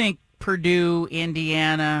do you think Purdue,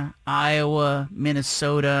 Indiana, Iowa,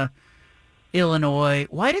 Minnesota, Illinois,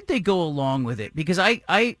 why did they go along with it? Because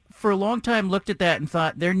I for a long time looked at that and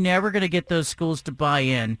thought they're never going to get those schools to buy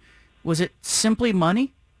in. Was it simply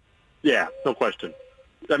money? Yeah, no question.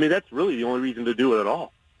 That's really the only reason to do it at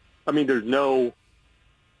all. There's no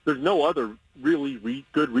other really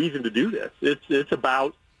good reason to do this. It's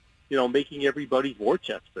about, making everybody's war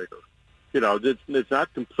chest bigger. It's not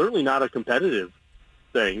certainly not a competitive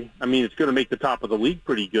thing. It's going to make the top of the league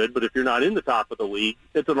pretty good, but if you're not in the top of the league,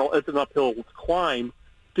 it's an uphill climb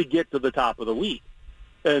to get to the top of the league.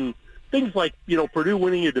 And things like, Purdue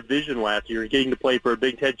winning a division last year and getting to play for a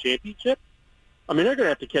Big Ten championship, I mean, they're going to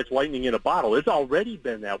have to catch lightning in a bottle. It's already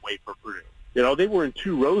been that way for Purdue. They were in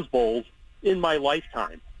 2 Rose Bowls in my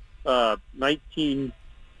lifetime,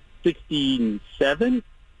 1967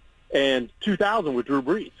 and 2000 with Drew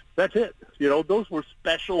Brees. That's it. Those were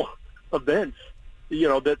special events,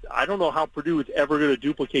 that I don't know how Purdue is ever going to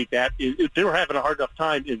duplicate that. If they were having a hard enough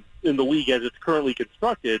time in the league as it's currently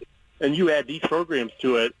constructed, and you add these programs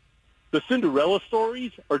to it, the Cinderella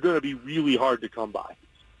stories are going to be really hard to come by.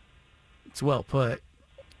 It's well put.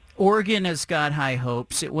 Oregon has got high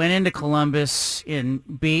hopes. It went into Columbus and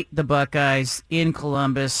beat the Buckeyes in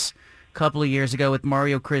Columbus a couple of years ago with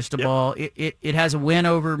Mario Cristobal. Yep. It has a win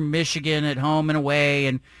over Michigan at home and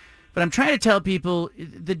away. But I'm trying to tell people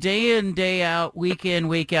the day in, day out, week in,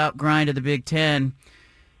 week out grind of the Big Ten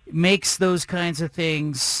makes those kinds of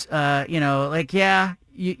things,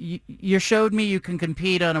 you showed me you can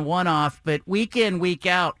compete on a one-off, but week in, week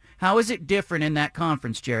out, how is it different in that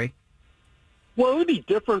conference, Jerry? Well, it would be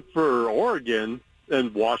different for Oregon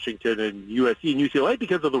and Washington and USC and UCLA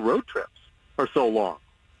because of the road trips are so long.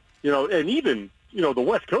 And even, the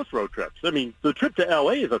West Coast road trips. I mean, the trip to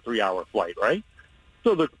L.A. is a 3-hour flight, right?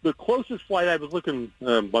 So the closest flight, I was looking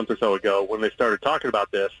a month or so ago when they started talking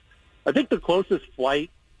about this, I think the closest flight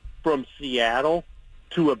from Seattle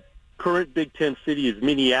to a current Big Ten city is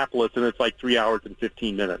Minneapolis, and it's like 3 hours and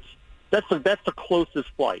 15 minutes. That's the closest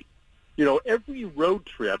flight. Every road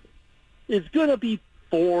trip is going to be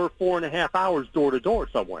 4.5 hours door to door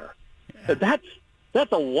somewhere. Yeah.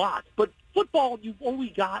 That's a lot. But football, you've only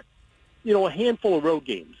got, a handful of road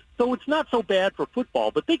games. So it's not so bad for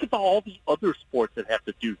football. But think about all the other sports that have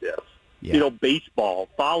to do this. Yeah. Baseball,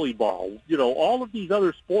 volleyball, all of these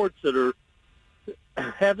other sports that are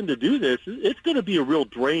having to do this. It's going to be a real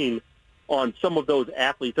drain on some of those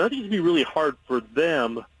athletes. I think it's going to be really hard for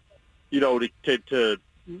them,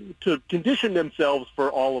 to condition themselves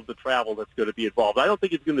for all of the travel that's going to be involved. I don't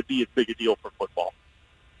think it's going to be as big a deal for football.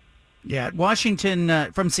 Yeah,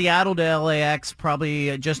 Washington from Seattle to LAX,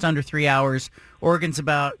 probably just under 3 hours. Oregon's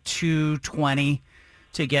about 2:20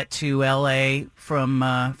 to get to LA from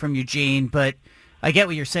Eugene. But I get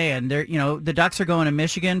what you're saying. The Ducks are going to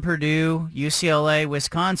Michigan, Purdue, UCLA,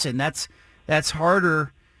 Wisconsin. That's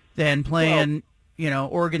harder than playing,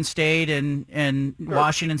 Oregon State and sure.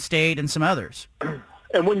 Washington State and some others.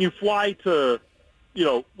 And when you fly to,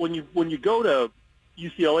 when you go to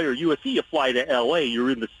UCLA or USC, you fly to LA,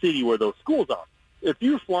 you're in the city where those schools are. If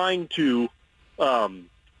you're flying to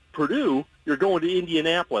Purdue, you're going to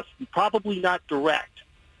Indianapolis, probably not direct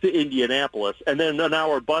to Indianapolis, and then an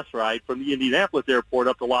hour bus ride from the Indianapolis airport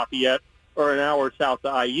up to Lafayette, or an hour south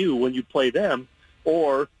to IU when you play them.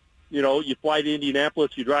 Or, you fly to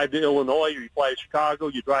Indianapolis, you drive to Illinois, or you fly to Chicago,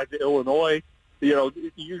 you drive to Illinois. You're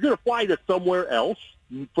going to fly to somewhere else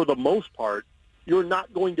for the most part. You're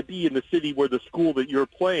not going to be in the city where the school that you're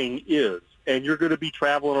playing is, and you're going to be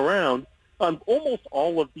traveling around on almost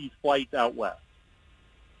all of these flights out west.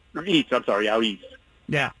 Out east.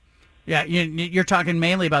 Yeah. Yeah, you're talking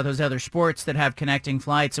mainly about those other sports that have connecting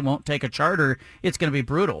flights and won't take a charter. It's going to be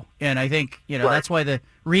brutal. And I think, right. That's why the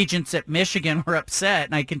regents at Michigan were upset,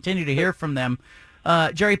 and I continue to hear from them.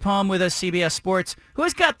 Jerry Palm with us, CBS Sports. Who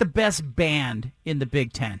has got the best band in the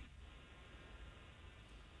Big Ten?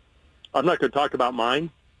 I'm not going to talk about mine.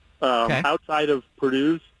 Okay. Outside of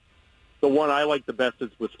Purdue's, the one I like the best is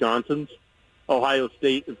Wisconsin's. Ohio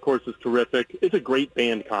State, of course, is terrific. It's a great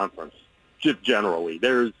band conference, just generally.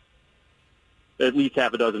 There's at least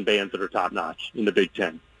half a dozen bands that are top-notch in the Big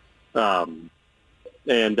Ten. The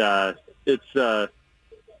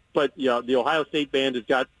Ohio State band has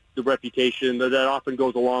got the reputation that often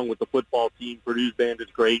goes along with the football team. Purdue's band is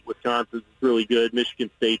great. Wisconsin's is really good. Michigan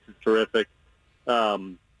State's is terrific.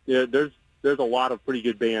 There's a lot of pretty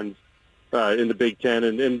good bands in the Big Ten,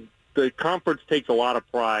 and the conference takes a lot of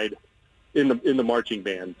pride in the marching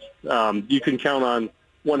bands. You can count on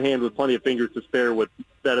one hand with plenty of fingers to spare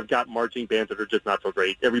that have got marching bands that are just not so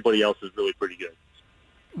great. Everybody else is really pretty good.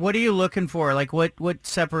 What are you looking for? Like, what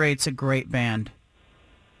separates a great band?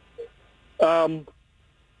 Sound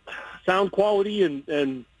quality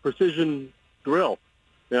and precision drill.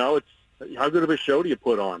 It's how good of a show do you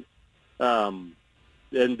put on? I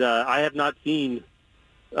have not seen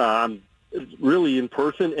really in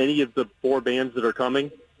person any of the 4 bands that are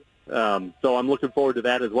coming. So I'm looking forward to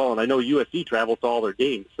that as well. And I know USC travels to all their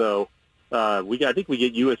games. So I think we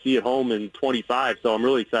get USC at home in 25. So I'm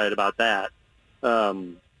really excited about that.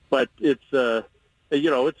 But it's how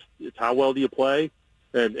well do you play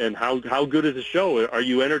and how good is the show? Are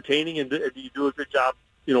you entertaining and do you do a good job,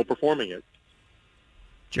 performing it?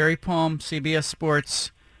 Jerry Palm, CBS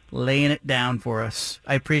Sports, laying it down for us.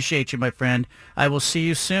 I appreciate you, my friend. I will see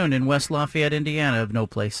you soon in West Lafayette, Indiana, of no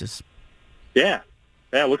places. Yeah,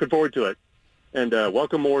 looking forward to it. And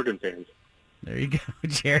welcome, Oregon fans. There you go,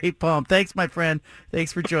 Jerry Palm. Thanks, my friend.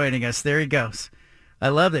 Thanks for joining us. There he goes. I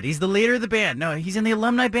love it. He's the leader of the band. No, he's in the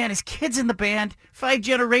alumni band. His kid's in the band. 5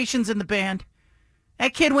 generations in the band.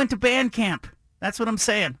 That kid went to band camp. That's what I'm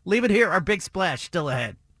saying. Leave it here. Our big splash still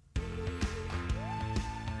ahead.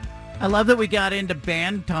 I love that we got into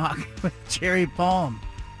band talk with Jerry Palm.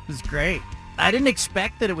 It was great. I didn't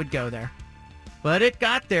expect that it would go there, but it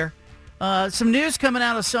got there. Some news coming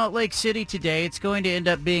out of Salt Lake City today. It's going to end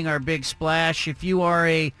up being our big splash. If you are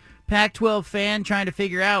a Pac-12 fan trying to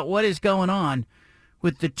figure out what is going on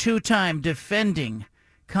with the two-time defending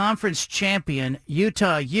conference champion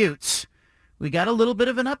Utah Utes, we got a little bit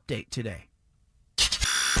of an update today.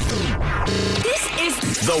 This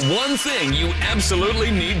is the one thing you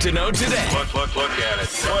absolutely need to know today. Look at it.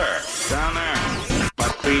 Where? Down there.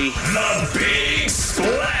 The Big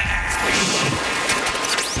Splash.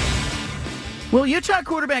 Well, Utah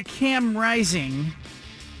quarterback Cam Rising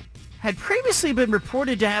had previously been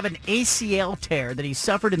reported to have an ACL tear that he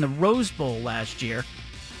suffered in the Rose Bowl last year.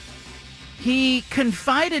 He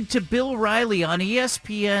confided to Bill Riley on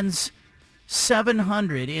ESPN's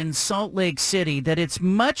 700 in Salt Lake City that it's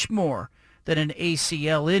much more than an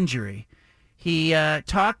ACL injury. He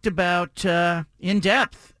talked about, in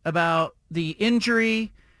depth, about the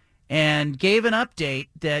injury and gave an update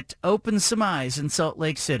that opened some eyes in Salt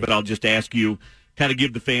Lake City. But I'll just ask you, kind of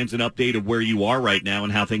give the fans an update of where you are right now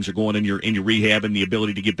and how things are going in your rehab and the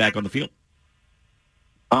ability to get back on the field.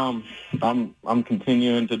 I'm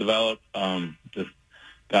continuing to develop. Just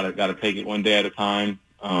gotta take it one day at a time.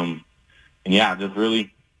 And yeah, just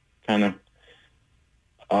really kind of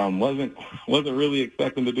wasn't really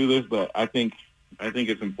expecting to do this, but I think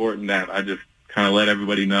it's important that I just kind of let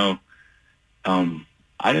everybody know.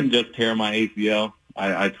 I didn't just tear my ACL.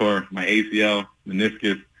 I tore my ACL,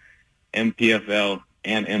 meniscus, MPFL,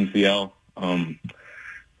 and MCL. It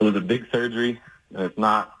was a big surgery, and it's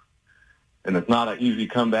not an easy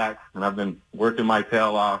comeback. And I've been working my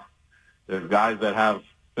tail off. There's guys that have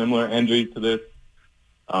similar injuries to this,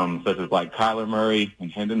 such as like Kyler Murray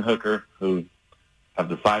and Hendon Hooker, who have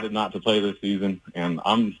decided not to play this season. And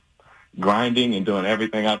I'm grinding and doing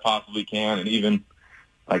everything I possibly can, and even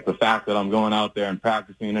like the fact that I'm going out there and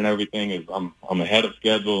practicing and everything is I'm ahead of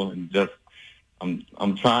schedule, and just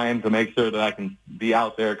I'm trying to make sure that I can be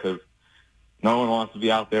out there, because no one wants to be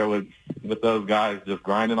out there with those guys just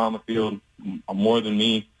grinding on the field more than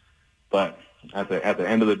me. But at the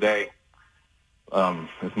end of the day,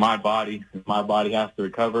 it's my body. My body has to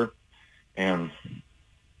recover, and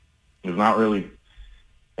there's not really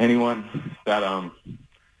anyone that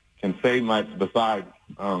can say much besides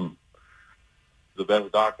the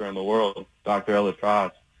best doctor in the world, Dr. Ellis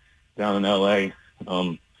Ross, down in L.A.,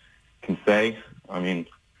 can say. I mean,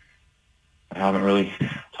 I haven't really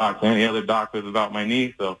talked to any other doctors about my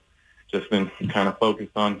knee, so just been kind of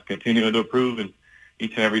focused on continuing to improve and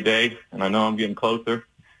each and every day, and I know I'm getting closer.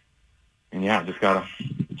 And, yeah, just got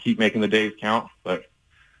to keep making the days count, but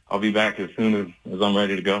I'll be back as soon as I'm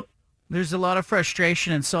ready to go. There's a lot of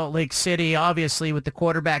frustration in Salt Lake City, obviously, with the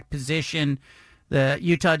quarterback position. The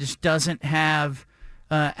Utah just doesn't have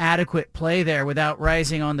adequate play there without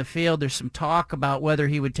Rising on the field. There's some talk about whether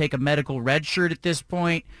he would take a medical red shirt at this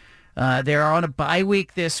point. They're on a bye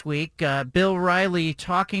week this week. Bill Riley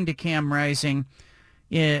talking to Cam Rising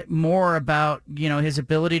more about, his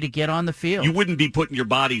ability to get on the field. You wouldn't be putting your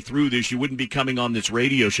body through this. You wouldn't be coming on this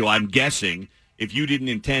radio show, I'm guessing, if you didn't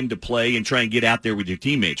intend to play and try and get out there with your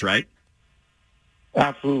teammates, right?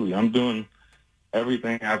 Absolutely. I'm doing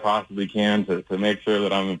everything I possibly can to make sure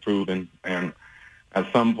that I'm improving. And at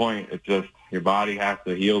some point, it's just your body has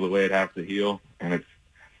to heal the way it has to heal. And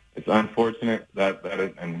it's unfortunate that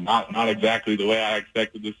it, and not exactly the way I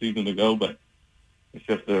expected the season to go, but it's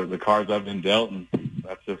just the cards I've been dealt, and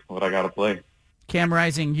that's just what I got to play. Cam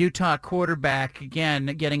Rising, Utah quarterback, again,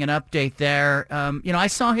 getting an update there. I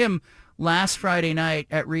saw him last Friday night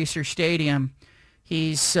at Reser Stadium.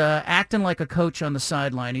 He's acting like a coach on the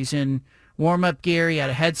sideline. He's in warm-up gear. He had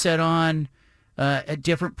a headset on. At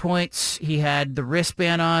different points, he had the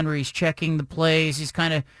wristband on where he's checking the plays. He's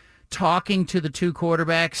kind of talking to the two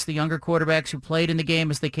quarterbacks, the younger quarterbacks who played in the game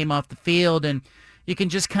as they came off the field. And you can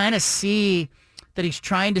just kind of see that he's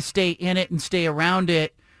trying to stay in it and stay around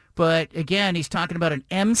it. But, again, he's talking about an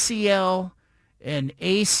MCL, an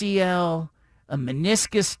ACL, a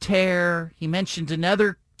meniscus tear. He mentioned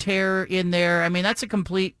another tear in there. I mean, that's a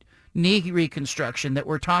complete knee reconstruction that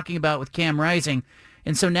we're talking about with Cam Rising.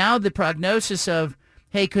 And so now the prognosis of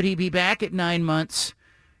hey, could he be back at 9 months?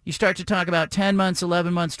 You start to talk about 10 months,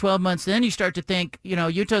 11 months, 12 months. Then you start to think,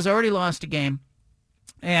 Utah's already lost a game,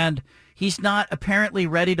 and he's not apparently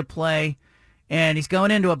ready to play, and he's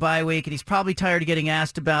going into a bye week, and he's probably tired of getting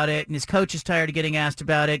asked about it, and his coach is tired of getting asked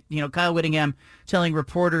about it. Kyle Whittingham telling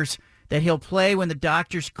reporters that he'll play when the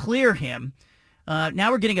doctors clear him.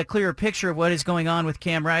 Now we're getting a clearer picture of what is going on with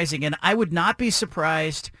Cam Rising, and I would not be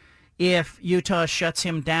surprised if Utah shuts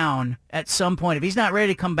him down at some point. If he's not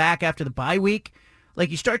ready to come back after the bye week, like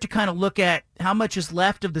you start to kind of look at how much is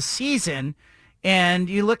left of the season, and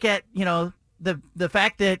you look at, the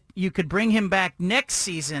fact that you could bring him back next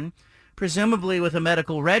season, presumably with a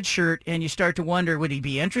medical red shirt, and you start to wonder, would he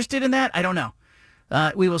be interested in that? I don't know.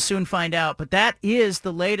 We will soon find out. But that is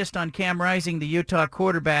the latest on Cam Rising, the Utah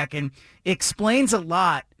quarterback, and explains a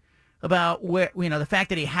lot about where, the fact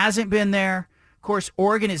that he hasn't been there. Of course,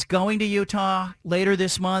 Oregon is going to Utah later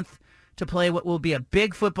this month to play what will be a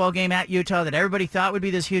big football game at Utah that everybody thought would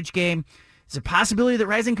be this huge game. Is there a possibility that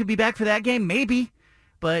Rising could be back for that game? Maybe.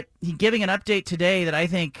 But he's giving an update today that I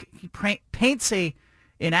think paints an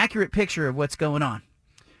accurate picture of what's going on.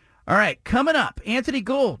 All right, coming up, Anthony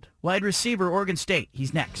Gould, wide receiver, Oregon State.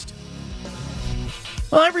 He's next.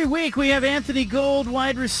 Well, every week we have Anthony Gould,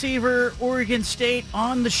 wide receiver, Oregon State,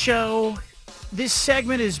 on the show. This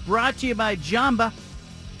segment is brought to you by Jamba,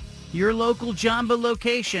 your local Jamba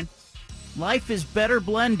location. Life is better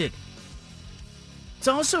blended. It's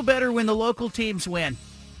also better when the local teams win.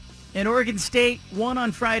 And Oregon State won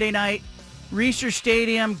on Friday night. Reser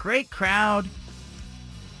Stadium, great crowd.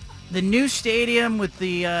 The new stadium with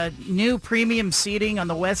the new premium seating on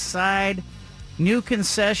the west side. New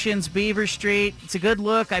concessions, Beaver Street. It's a good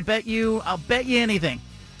look. I'll bet you anything.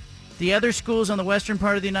 The other schools on the western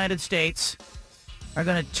part of the United States are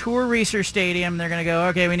going to tour Reser Stadium. They're going to go,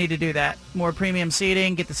 okay, we need to do that. More premium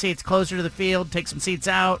seating, get the seats closer to the field, take some seats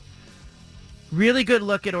out. Really good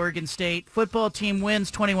look at Oregon State. Football team wins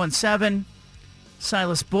 21-7.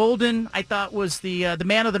 Silas Bolden, I thought, was the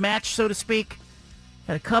man of the match, so to speak.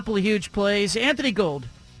 Had a couple of huge plays. Anthony Gould,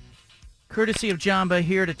 courtesy of Jamba,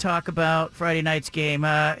 here to talk about Friday night's game.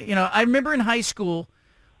 I remember in high school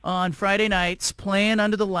on Friday nights playing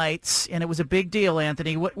under the lights, and it was a big deal,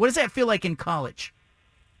 Anthony. What does that feel like in college?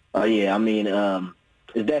 Oh, yeah. I mean,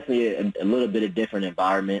 it's definitely a little bit of different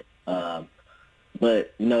environment, but,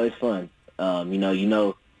 it's fun.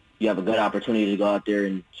 You have a good opportunity to go out there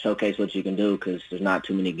and showcase what you can do because there's not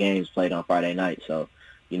too many games played on Friday night. So,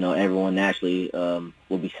 everyone naturally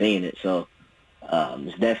will be seeing it. So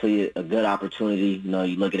it's definitely a good opportunity.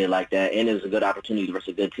 You look at it like that, and it was a good opportunity versus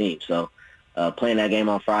a good team. So playing that game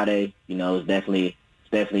on Friday, is definitely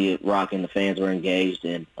rocking. The fans were engaged,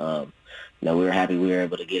 and we were happy we were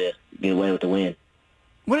able to get away with the win.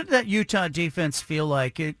 What did that Utah defense feel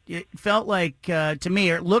like? It felt like, to me,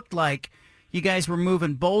 or it looked like you guys were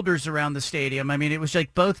moving boulders around the stadium. I mean, it was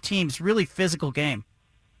like both teams, really physical game.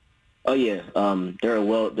 Oh, yeah.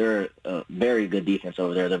 They're a very good defense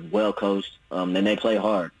over there. They're well coached, and they play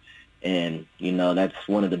hard. And, that's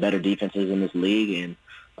one of the better defenses in this league.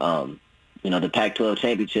 And, the Pac-12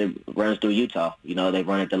 championship runs through Utah. They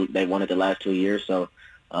won it the last 2 years. So,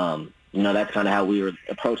 that's kind of how we were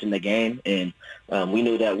approaching the game. And we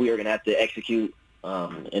knew that we were going to have to execute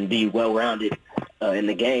and be well-rounded in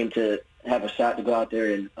the game to have a shot to go out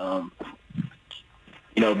there and,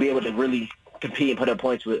 be able to really compete and put up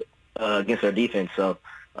points against our defense. So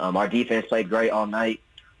our defense played great all night.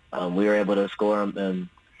 We were able to score and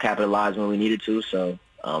capitalize when we needed to. So,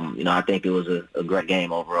 I think it was a great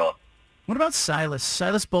game overall. What about Silas?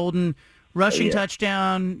 Silas Bolden, rushing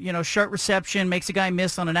touchdown, short reception, makes a guy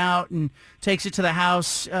miss on an out and takes it to the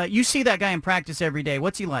house. You see that guy in practice every day.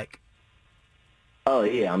 What's he like? Oh,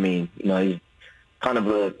 yeah. I mean, he's kind of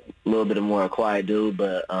a little bit more a quiet dude,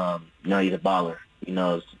 but, he's a baller.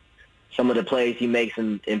 Some of the plays he makes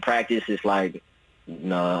in practice is like,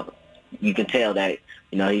 you can tell that,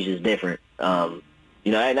 he's just different. And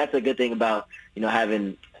that's a good thing about,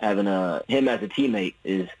 having him as a teammate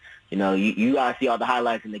is, you guys see all the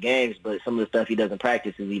highlights in the games, but some of the stuff he does in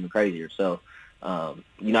practice is even crazier. So, I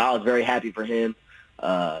was very happy for him.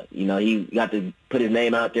 He got to put his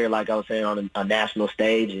name out there, like I was saying, on a national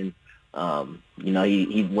stage. And,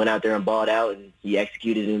 he went out there and balled out, and he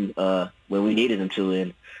executed him when we needed him to.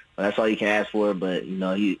 And that's all you can ask for. But,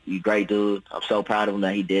 he's a great dude. I'm so proud of him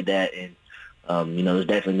that he did that. And, there's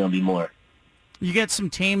definitely going to be more. You get some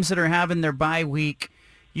teams that are having their bye week.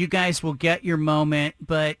 You guys will get your moment,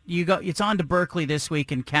 but it's on to Berkeley this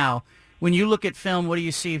week in Cal. When you look at film, what do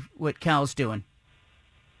you see what Cal's doing?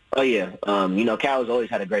 Oh, yeah. Cal's always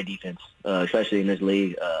had a great defense, especially in this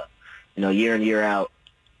league. Year in, year out,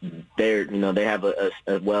 they have a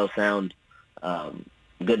well-sound,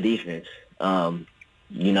 good defense.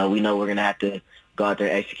 We know we're going to have to go out there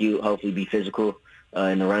and execute, hopefully be physical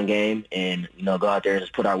in the run game, and, go out there and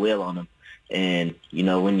just put our will on them. And,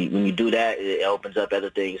 when you do that, it opens up other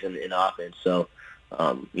things in the offense. So,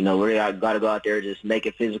 we got to go out there, just make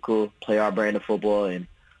it physical, play our brand of football, and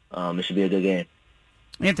it should be a good game.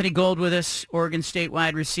 Anthony Gould with us, Oregon State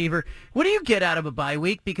wide receiver. What do you get out of a bye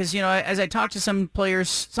week? Because, as I talk to some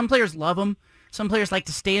players love them. Some players like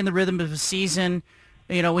to stay in the rhythm of the season.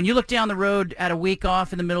 When you look down the road at a week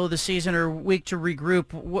off in the middle of the season or a week to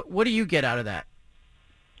regroup, what do you get out of that?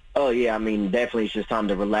 Oh, yeah, definitely it's just time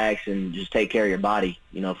to relax and just take care of your body,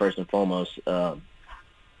 first and foremost.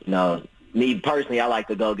 Me personally, I like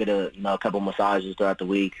to go get a couple massages throughout the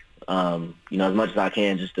week, as much as I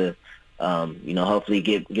can, just to, hopefully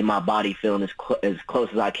get my body feeling as close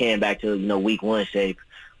as I can back to, week one shape,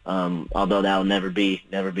 although that will never be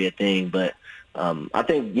a thing. But I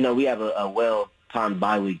think, we have a well-timed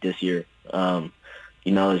bye week this year.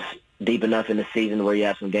 It's deep enough in the season where you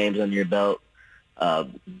have some games under your belt,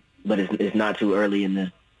 but it's not too early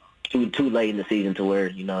too late in the season to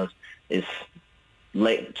where, it's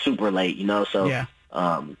late, super late, So yeah.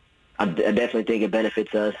 I definitely think it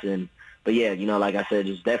benefits us. But yeah, like I said,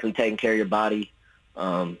 just definitely taking care of your body.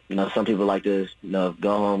 Some people like to,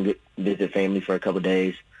 go home, visit family for a couple of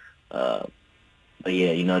days. But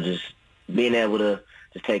yeah, just being able to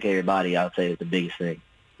just take care of your body, I would say, is the biggest thing.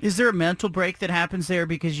 Is there a mental break that happens there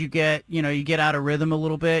because you get out of rhythm a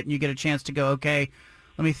little bit and you get a chance to go, okay,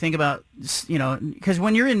 let me think about, because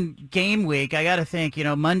when you're in game week, I got to think,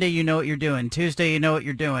 Monday you know what you're doing, Tuesday you know what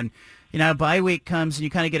you're doing. Bye week comes and you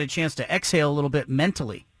kind of get a chance to exhale a little bit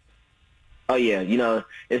mentally. Oh, yeah.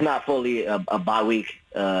 It's not fully a bye week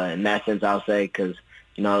in that sense, I'll say, because,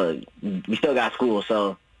 we still got school.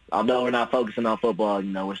 So although we're not focusing on football,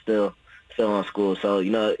 we're still on school. So,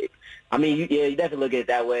 you definitely look at it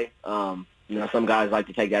that way. Some guys like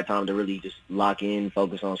to take that time to really just lock in,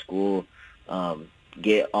 focus on school,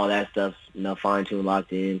 get all that stuff, fine-tuned,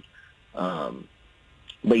 locked in.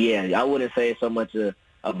 But, yeah, I wouldn't say it's so much a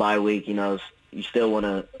bye week. You still want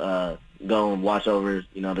to go and watch over,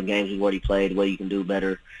 the games we've already played, what you can do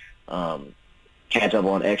better, catch up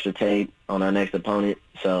on extra tape on our next opponent.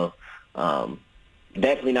 So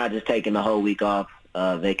definitely not just taking the whole week off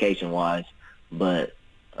vacation-wise, but,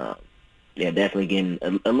 definitely getting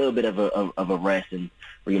a little bit of a rest and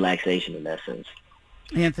relaxation in that sense.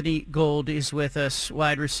 Anthony Gould is with us,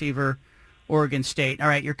 wide receiver, Oregon State. All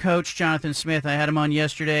right, your coach, Jonathan Smith, I had him on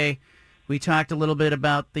yesterday. We talked a little bit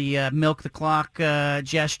about the milk the clock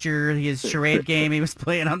gesture, his charade game he was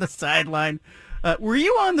playing on the sideline. Were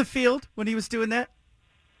you on the field when he was doing that?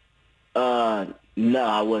 No,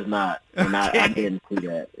 I was not. And okay. I didn't see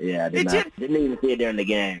that. Yeah, I didn't even see it during the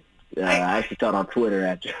game. I actually saw it on Twitter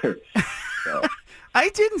after. So. I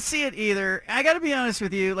didn't see it either. I got to be honest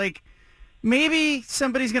with you. Maybe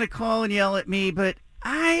somebody's going to call and yell at me, but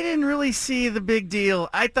I didn't really see the big deal.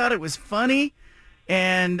 I thought it was funny.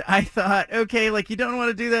 And I thought, okay, you don't want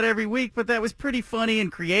to do that every week, but that was pretty funny and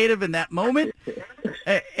creative in that moment.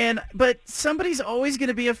 But somebody's always going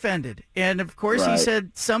to be offended. And, of course, right. He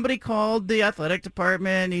said somebody called the athletic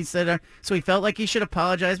department. He said, so he felt like he should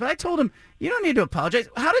apologize. But I told him, you don't need to apologize.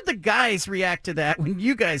 How did the guys react to that when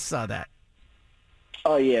you guys saw that?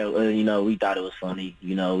 Oh, yeah. We thought it was funny.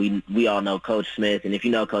 We all know Coach Smith. And if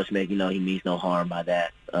you know Coach Smith, he means no harm by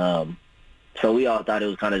that. So we all thought it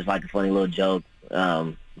was kind of just like a funny little joke.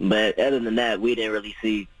 But other than that, we didn't really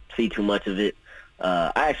see too much of it.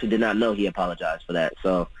 I actually did not know he apologized for that.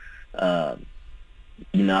 So, I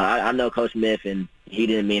know Coach Smith, and he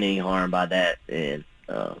didn't mean any harm by that. And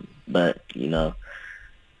but to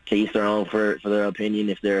each their own for their opinion.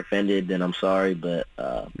 If they're offended, then I'm sorry. But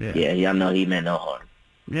yeah, I know he meant no harm.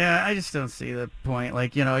 Yeah, I just don't see the point.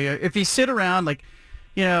 If you sit around, and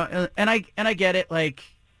I get it,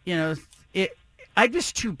 I'm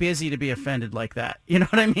just too busy to be offended like that. You know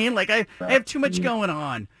what I mean? I have too much going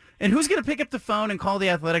on. And who's going to pick up the phone and call the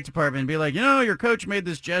athletic department and be like, your coach made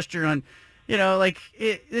this gesture on,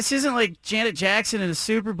 this isn't like Janet Jackson in a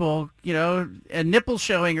Super Bowl, a nipple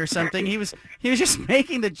showing or something. He was just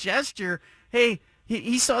making the gesture. Hey,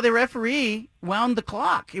 he saw the referee wound the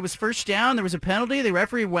clock. It was first down. There was a penalty. The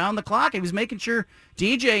referee wound the clock. He was making sure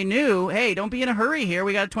DJ knew, hey, don't be in a hurry here.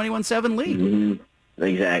 We got a 21-7 lead. Mm-hmm.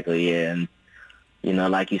 Exactly, yeah.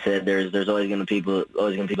 And like you said, there's always gonna be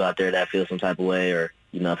people out there that feel some type of way or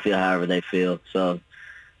feel however they feel. So,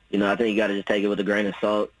 I think you got to just take it with a grain of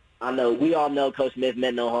salt. We all know Coach Smith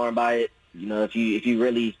meant no harm by it. If you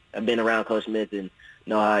really have been around Coach Smith and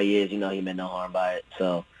know how he is, he meant no harm by it.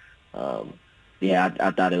 So, yeah,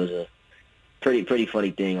 I thought it was a pretty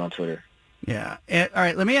funny thing on Twitter. Yeah. All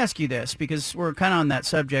right, let me ask you this, because we're kind of on that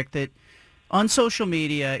subject, that on social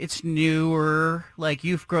media, it's newer, like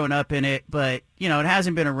you've grown up in it, but, it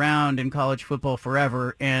hasn't been around in college football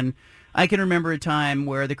forever. And I can remember a time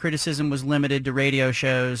where the criticism was limited to radio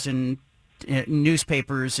shows and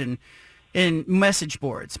newspapers and message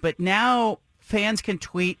boards. But now fans can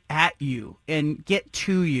tweet at you and get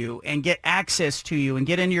to you and get access to you and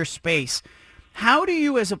get into your space. How do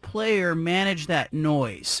you as a player manage that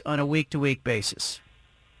noise on a week-to-week basis?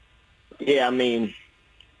 Yeah, I mean,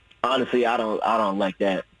 honestly, I don't let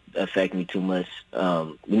that affect me too much.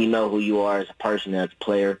 When you know who you are as a person, as a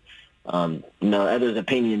player, others'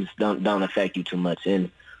 opinions don't affect you too much. And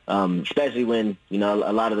especially when, a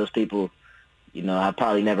lot of those people, have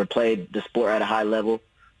probably never played the sport at a high level.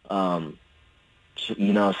 So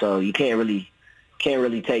you can't really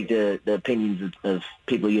take the opinions of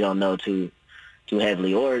people you don't know too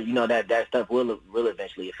heavily, or that stuff will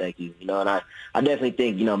eventually affect you. And I definitely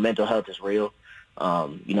think mental health is real.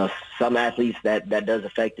 Some athletes that does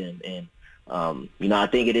affect them, and I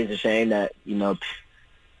think it is a shame that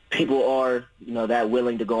people are that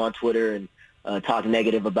willing to go on Twitter and talk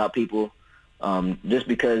negative about people just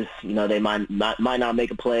because they might not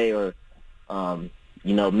make a play or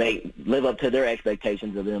live up to their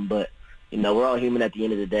expectations of them. But we're all human at the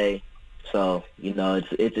end of the day. So,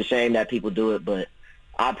 it's a shame that people do it, but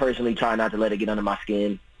I personally try not to let it get under my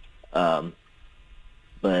skin. But,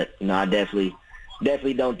 I definitely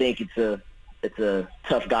don't think it's a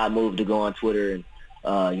tough guy move to go on Twitter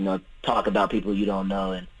and, talk about people you don't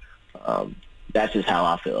know. And that's just how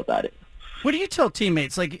I feel about it. What do you tell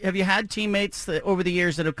teammates? Like, have you had teammates that over the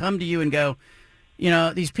years that have come to you and go,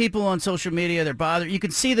 these people on social media, they're bothering, you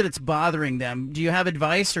can see that it's bothering them. Do you have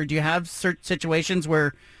advice, or do you have certain situations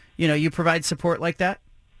where you provide support like that?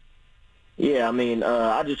 Yeah, I mean,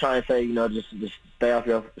 I just try and say, just stay off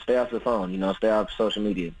your phone, stay off social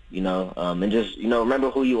media, and just,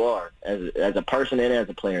 remember who you are as a person and as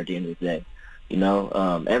a player at the end of the day.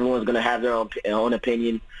 Everyone's going to have their own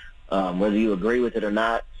opinion, whether you agree with it or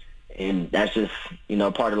not, and that's just,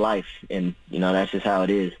 part of life, and, that's just how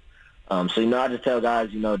it is. So, I just tell guys,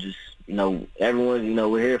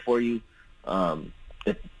 everyone, we're here for you.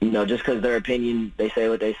 Just because their opinion, they say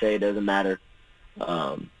what they say, it doesn't matter.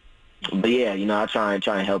 But yeah, I try and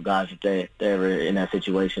help guys if they're ever in that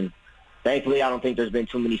situation. Thankfully, I don't think there's been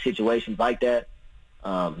too many situations like that.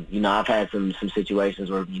 I've had some situations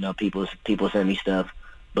where, people send me stuff,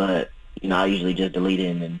 but, I usually just delete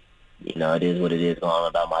it, and it is what it is, going on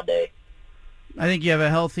about my day. I think you have a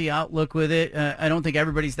healthy outlook with it. I don't think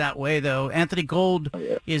everybody's that way, though. Anthony Gould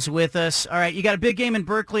is with us. All right, you got a big game in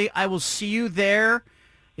Berkeley. I will see you there.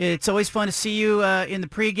 It's always fun to see you in the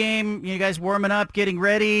pregame. You guys warming up, getting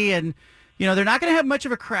ready, and they're not going to have much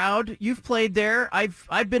of a crowd. You've played there.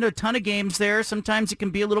 I've been to a ton of games there. Sometimes it can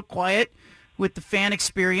be a little quiet with the fan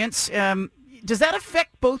experience. Does that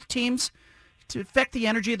affect both teams? To affect the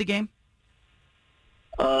energy of the game?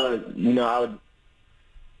 I would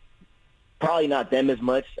probably not them as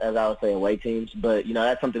much as I would say away teams, but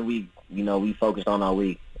that's something we focused on all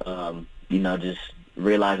week. Just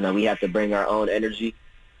realizing that we have to bring our own energy,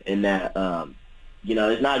 and that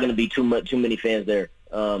there's not going to be too many fans there.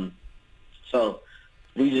 So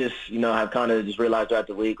we just have kind of just realized throughout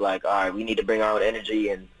the week, like, all right, we need to bring our own energy,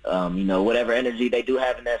 and whatever energy they do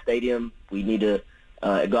have in that stadium, we need to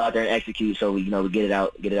go out there and execute. So we get it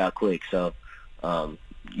out quick. So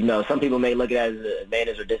some people may look at it as an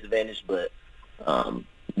advantage or disadvantage, but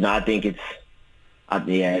I think it's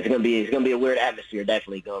gonna be a weird atmosphere,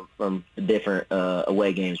 definitely, going from the different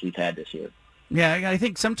away games we've had this year. Yeah, I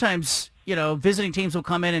think sometimes visiting teams will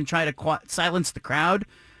come in and try to silence the crowd.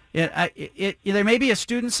 There may be a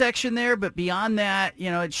student section there, but beyond that,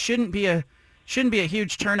 it shouldn't be a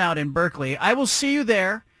huge turnout in Berkeley. I will see you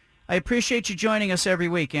there. I appreciate you joining us every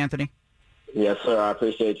week, Anthony. Yes, sir. I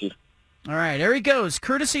appreciate you. All right, there he goes.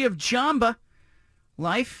 Courtesy of Jamba.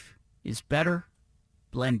 Life is better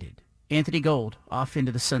blended. Anthony Gould off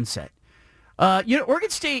into the sunset. Oregon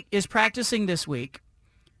State is practicing this week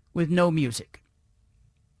with no music.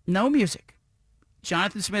 No music.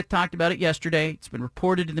 Jonathan Smith talked about it yesterday. It's been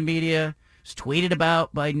reported in the media. It's tweeted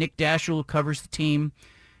about by Nick Dashel, who covers the team.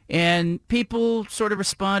 And people sort of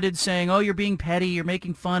responded saying, oh, you're being petty. You're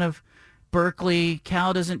making fun of Berkeley.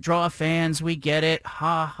 Cal doesn't draw fans. We get it.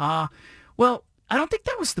 Ha, ha. Well, I don't think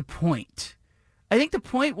that was the point. I think the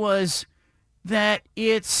point was that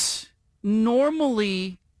it's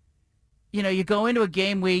normally you go into a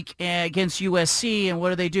game week against USC, and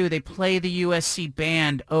what do? They play the USC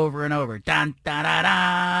band over and over. Dun, da, da,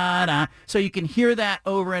 da, da. So you can hear that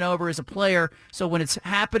over and over as a player. So when it's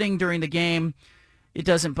happening during the game, it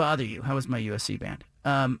doesn't bother you. How was my USC band?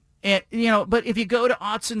 But if you go to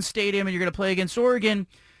Autzen Stadium and you're going to play against Oregon,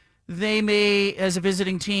 they may, as a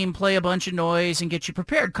visiting team, play a bunch of noise and get you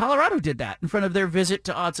prepared. Colorado did that in front of their visit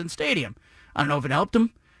to Autzen Stadium. I don't know if it helped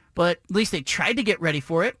them, but at least they tried to get ready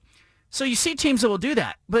for it. So you see teams that will do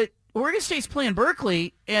that. But Oregon State's playing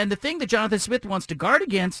Berkeley, and the thing that Jonathan Smith wants to guard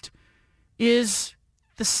against is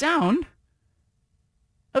the sound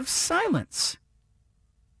of silence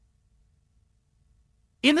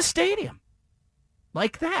in the stadium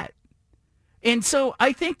like that. And so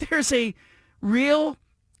I think there's a real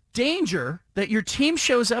danger that your team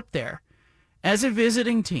shows up there as a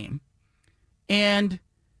visiting team and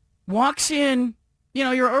walks in,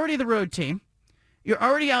 you're already the road team. You're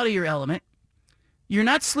already out of your element. You're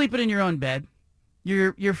not sleeping in your own bed.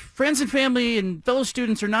 Your friends and family and fellow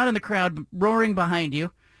students are not in the crowd roaring behind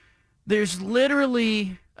you. There's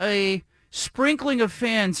literally a sprinkling of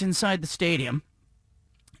fans inside the stadium.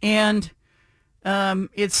 And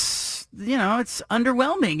it's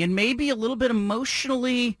underwhelming and maybe a little bit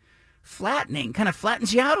emotionally flattening, kind of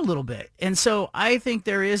flattens you out a little bit. And so I think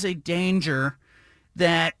there is a danger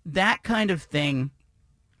that kind of thing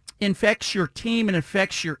infects your team and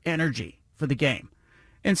affects your energy for the game.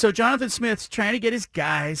 And so Jonathan Smith's trying to get his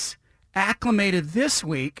guys acclimated this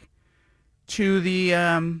week to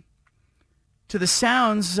the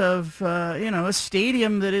sounds of a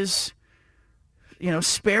stadium that is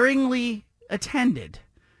sparingly attended,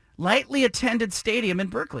 lightly attended stadium in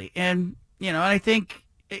Berkeley. And I think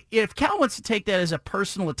if Cal wants to take that as a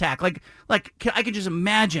personal attack, like I could just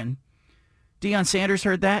imagine Deion Sanders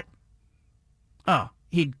heard that. Oh,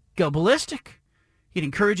 he'd go ballistic. He'd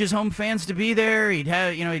encourage his home fans to be there. He'd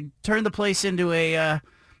turn the place into a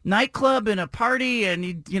nightclub and a party, and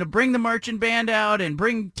he'd bring the marching band out and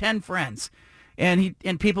bring 10 friends, and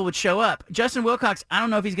people would show up. Justin Wilcox, I don't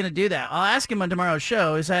know if he's going to do that. I'll ask him on tomorrow's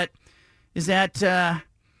show. Is that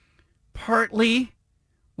partly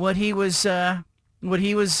what he was after?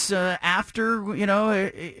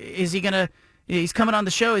 Is he gonna? He's coming on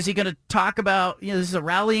the show. Is he going to talk about this is a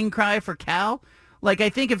rallying cry for Cal? Like, I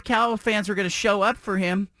think if Cal fans were going to show up for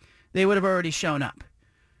him, they would have already shown up.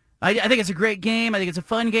 I think it's a great game. I think it's a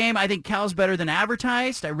fun game. I think Cal's better than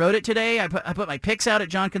advertised. I wrote it today. I put my picks out at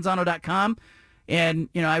johncanzano.com, and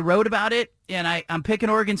I wrote about it, and I'm picking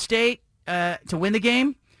Oregon State to win the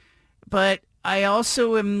game. But I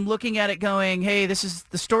also am looking at it going, hey, this is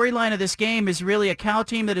the storyline of this game is really a Cal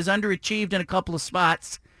team that has underachieved in a couple of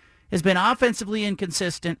spots, has been offensively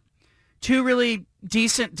inconsistent, two really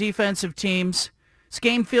decent defensive teams. This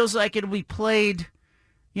game feels like it'll be played,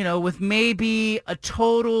 with maybe a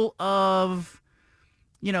total of,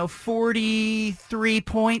 43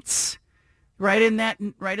 points, right in that,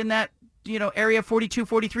 area, 42,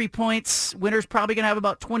 43 points. Winner's probably going to have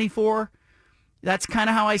about 24. That's kind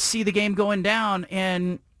of how I see the game going down.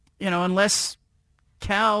 And, unless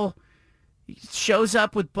Cal shows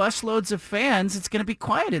up with busloads of fans, it's going to be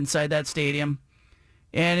quiet inside that stadium.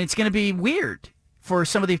 And it's going to be weird for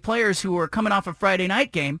some of these players who are coming off a Friday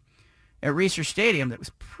night game at Reser Stadium that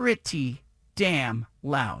was pretty damn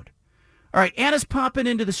loud. All right, Anna's popping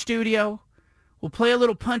into the studio. We'll play a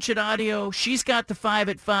little Punch It audio. She's got the 5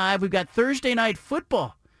 at 5. We've got Thursday night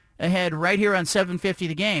football ahead right here on 750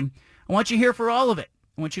 The Game. I want you here for all of it.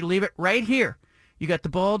 I want you to leave it right here. You got the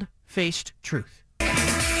bald-faced truth.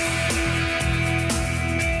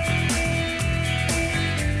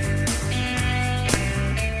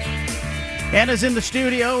 Anna's in the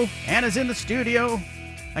studio. Anna's in the studio.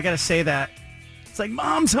 I got to say that. It's like,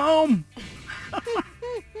 Mom's home.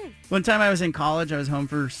 One time I was in college. I was home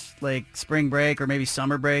for spring break or maybe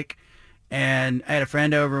summer break. And I had a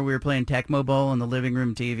friend over. We were playing Tecmo Bowl on the living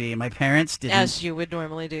room TV. And my parents didn't. As you would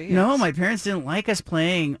normally do, yes. No, my parents didn't like us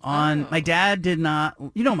playing on. My dad did not.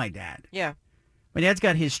 You know my dad. Yeah. My dad's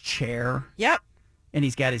got his chair. Yep. And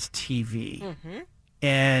he's got his TV. Mm-hmm.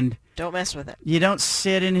 And don't mess with it. You don't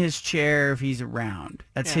sit in his chair if he's around.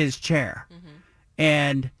 That's his chair. Mm-hmm.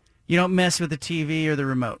 And you don't mess with the TV or the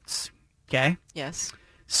remotes. Okay? Yes.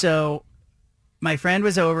 So my friend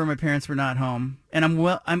was over. My parents were not home. And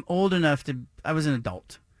I'm old enough to... I was an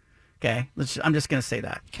adult. Okay? I'm just going to say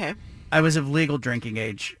that. Okay. I was of legal drinking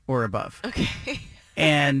age or above. Okay.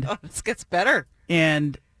 And... oh, this gets better.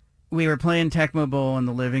 And we were playing Tecmo Bowl on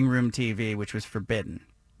the living room TV, which was forbidden.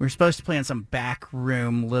 We were supposed to play on some back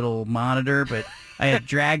room little monitor, but I had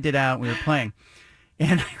dragged it out. And we were playing.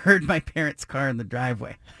 And I heard my parents' car in the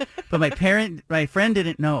driveway. But my friend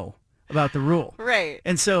didn't know. about the rule. Right.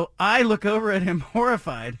 And so I look over at him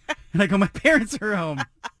horrified, and I go, my parents are home.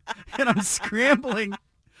 And I'm scrambling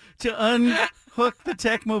to unhook the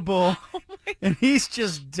Tecmo Bowl, and he's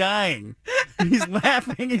just dying. And he's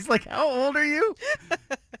laughing. He's like, how old are you?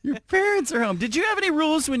 Your parents are home. Did you have any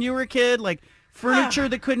rules when you were a kid, like furniture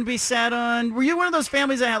that couldn't be sat on? Were you one of those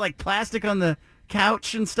families that had like plastic on the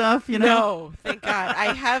couch and stuff, you know? No, thank God.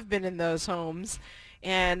 I have been in those homes.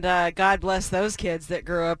 And God bless those kids that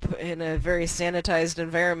grew up in a very sanitized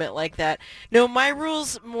environment like that. No, my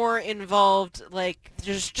rules more involved, like,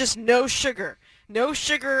 there's just no sugar. No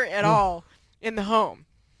sugar at all in the home.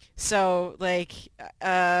 So, like,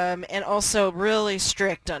 and also really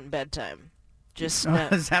strict on bedtime. Just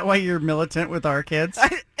is that why you're militant with our kids?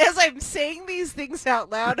 As I'm saying these things out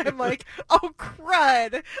loud, I'm like, oh,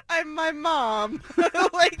 crud, I'm my mom.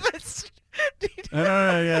 Like, that's... I don't know.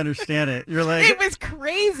 I understand it. You're like, it was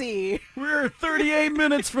crazy. We're 38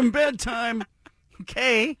 minutes from bedtime.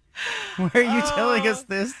 Okay, why are you telling us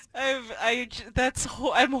this?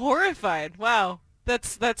 I'm horrified. Wow,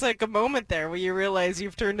 that's like a moment there where you realize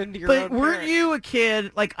you've turned into your own But weren't parent. you a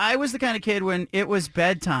kid? Like I was the kind of kid when it was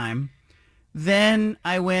bedtime. Then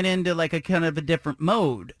I went into like a kind of a different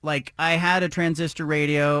mode. Like I had a transistor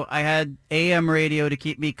radio. I had AM radio to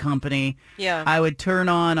keep me company. Yeah. I would turn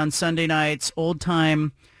on Sunday nights, old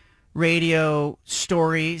time radio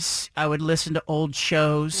stories. I would listen to old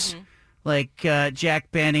shows like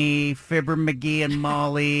Jack Benny, Fibber McGee and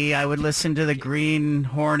Molly. I would listen to the Green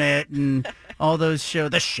Hornet and all those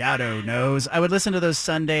shows. The Shadow Knows. I would listen to those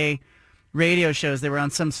Sunday radio shows. They were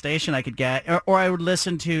on some station I could get. Or I would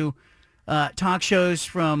listen to talk shows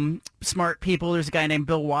from smart people. There's a guy named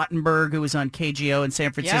Bill Wattenberg who was on KGO in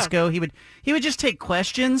San Francisco. Yeah. He would just take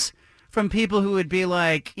questions from people who would be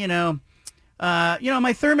like, my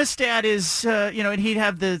thermostat is, and he'd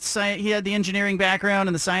have he had the engineering background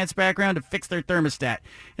and the science background to fix their thermostat.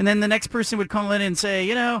 And then the next person would call in and say,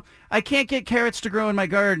 I can't get carrots to grow in my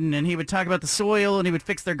garden. And he would talk about the soil and he would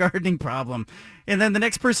fix their gardening problem. And then the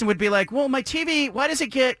next person would be like, well, my TV, why does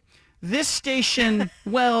it get this station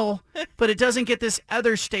well, but it doesn't get this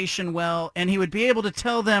other station well? And he would be able to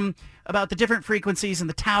tell them about the different frequencies and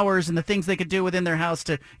the towers and the things they could do within their house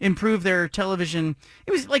to improve their television.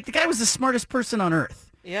 It was like the guy was the smartest person on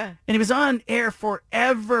earth. Yeah. And he was on air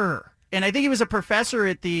forever. And I think he was a professor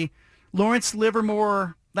at the Lawrence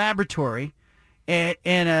Livermore Laboratory and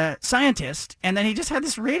a scientist. And then he just had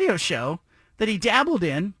this radio show that he dabbled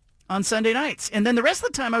in on Sunday nights. And then the rest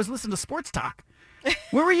of the time I was listening to sports talk.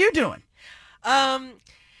 What were you doing?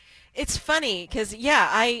 It's funny because,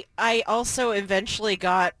 I also eventually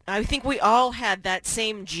I think we all had that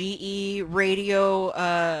same GE radio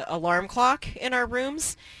alarm clock in our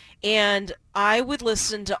rooms, and I would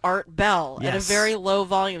listen to Art Bell at a very low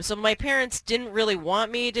volume. So my parents didn't really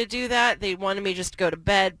want me to do that. They wanted me just to go to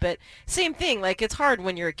bed, but same thing, like it's hard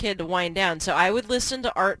when you're a kid to wind down. So I would listen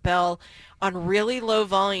to Art Bell on really low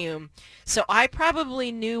volume. So I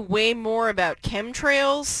probably knew way more about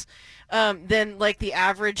chemtrails than like the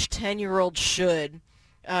average 10-year-old should.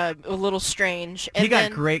 A little strange. And he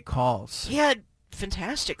got great calls. He had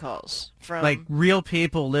fantastic calls from like real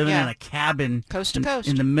people living in a cabin coast to coast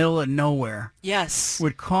in the middle of nowhere. Yes.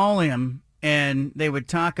 Would call him and they would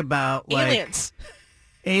talk about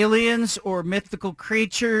aliens or mythical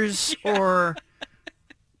creatures or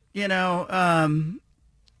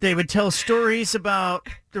they would tell stories about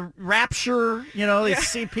the rapture. They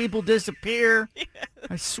see people disappear. Yeah.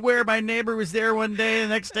 I swear my neighbor was there one day. The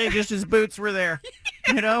next day, just his boots were there.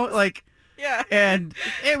 Yeah. And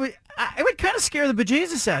it would kind of scare the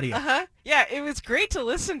bejesus out of you. Uh-huh. Yeah, it was great to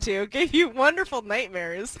listen to. It gave you wonderful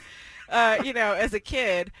nightmares. As a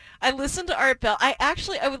kid, I listened to Art Bell.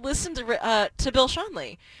 I would listen to Bill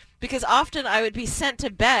Schonley. Because often I would be sent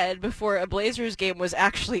to bed before a Blazers game was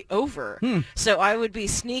actually over. So I would be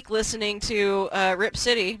sneak listening to Rip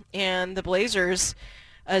City and the Blazers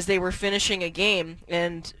as they were finishing a game.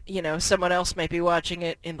 And, someone else might be watching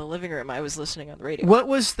it in the living room. I was listening on the radio. What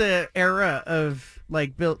was the era of,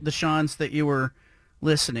 like, the Shawns that you were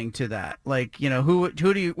listening to that? Like, what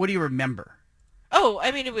do you remember? Oh,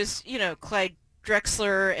 I mean, it was, Clyde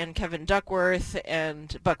Drexler and Kevin Duckworth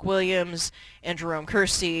and Buck Williams and Jerome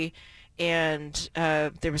Kersey, and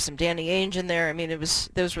there was some Danny Ainge in there. I mean,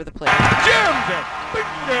 those were the players. Jams it!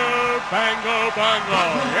 Bingo, bango, bongo.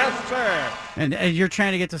 Yes, sir. And you're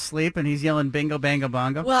trying to get to sleep, and he's yelling bingo, bango,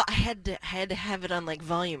 bongo? Well, I had to have it on like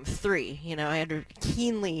volume 3. You know, I had to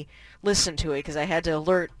keenly listen to it because I had to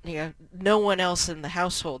alert no one else in the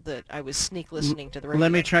household that I was sneak listening to the radio.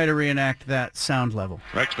 Let me try to reenact that sound level.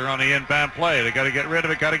 Rexter on the inbound play. They got to get rid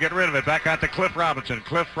of it. Back out to Cliff Robinson.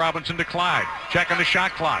 Cliff Robinson to Clyde. Checking the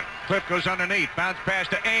shot clock. Cliff goes underneath. Bounce pass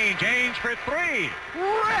to Ainge. Ainge for 3.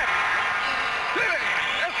 Rip!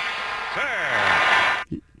 Yes,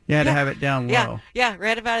 sir. You had to have it down low. Yeah,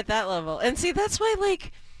 right about at that level. And see, that's why,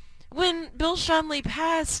 like, when Bill Schonely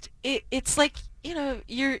passed, it's like,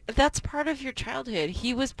 that's part of your childhood.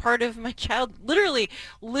 He was part of my literally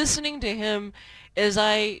listening to him as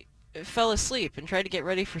I fell asleep and tried to get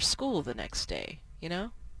ready for school the next day,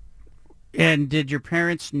 And did your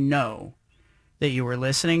parents know that you were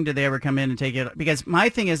listening? Did they ever come in and take it? Because my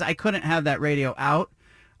thing is, I couldn't have that radio out.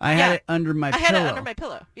 I had it under my pillow. I had it under my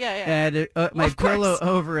pillow. Yeah. I had my pillow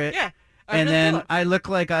over it. Yeah. And then I looked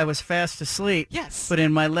like I was fast asleep. Yes. But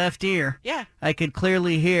in my left ear, I could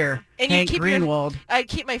clearly hear Hank Greenwald. I'd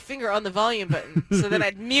keep my finger on the volume button so that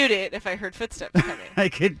I'd mute it if I heard footsteps coming. I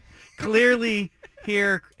could clearly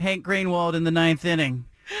hear Hank Greenwald in the 9th inning,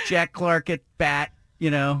 Jack Clark at bat,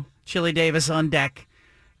 Chili Davis on deck,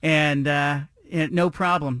 and no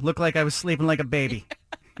problem. Looked like I was sleeping like a baby.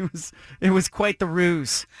 It was quite the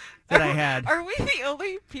ruse that I had. Are we the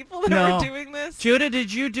only people that are doing this? Judah,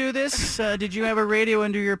 did you do this? Did you have a radio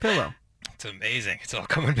under your pillow? It's amazing. It's all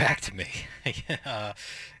coming back to me. A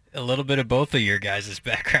little bit of both of your guys'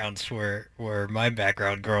 backgrounds were my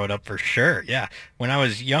background growing up for sure. Yeah. When I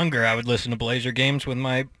was younger, I would listen to Blazer games with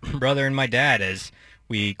my brother and my dad as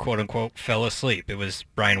we, quote-unquote, fell asleep. It was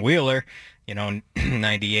Brian Wheeler,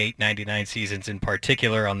 98, 99 seasons in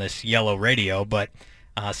particular on this yellow radio. But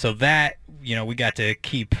so that, we got to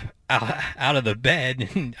keep out of the bed. I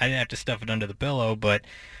didn't have to stuff it under the pillow. But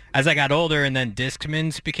as I got older, and then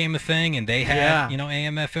Discmans became a thing, and they had,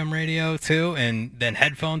 AM, FM radio too, and then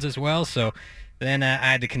headphones as well. So then I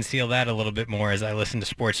had to conceal that a little bit more as I listened to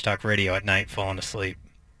sports talk radio at night, falling asleep.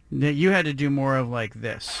 You had to do more of like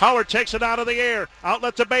this. Howard takes it out of the air.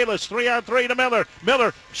 Outlet to Bayless. 3-on-3 to Miller.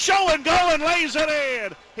 Miller, show and go, and lays it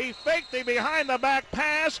in. He faked the behind-the-back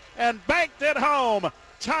pass and banked it home.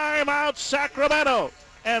 Timeout, Sacramento.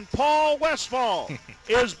 And Paul Westphal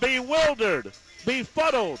is bewildered,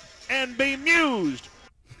 befuddled, and bemused.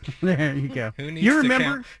 There you go. Who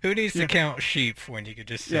needs to count sheep when you could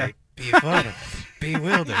just say befuddled,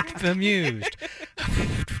 bewildered, bemused?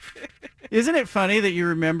 Isn't it funny that you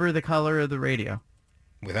remember the color of the radio?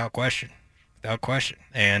 Without question.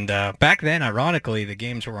 And back then, ironically, the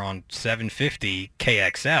games were on 750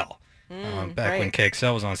 KXL. Back when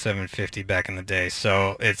KXL was on 750 back in the day.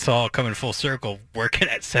 So it's all coming full circle, working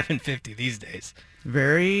at 750 these days.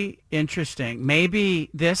 Very interesting. Maybe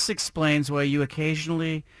this explains why you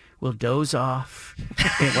occasionally will doze off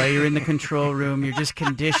while you're in the control room. You're just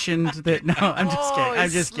conditioned that. No, I'm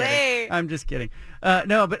just kidding. I'm just kidding.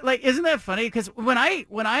 No, but like, isn't that funny? Because when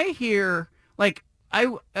I hear like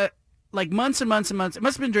months and months and months, it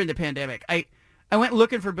must have been during the pandemic. I went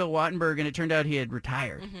looking for Bill Wattenberg, and it turned out he had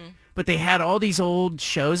retired. Mm-hmm. But they had all these old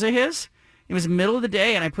shows of his. It was the middle of the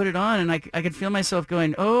day, and I put it on, and I could feel myself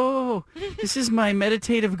going, oh, this is my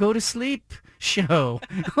meditative go-to-sleep show.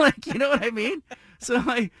 Like, you know what I mean? So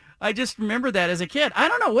I just remember that as a kid. I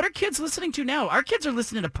don't know. What are kids listening to now? Our kids are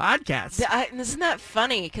listening to podcasts. Isn't that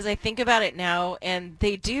funny? Because I think about it now, and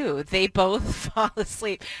they do. They both fall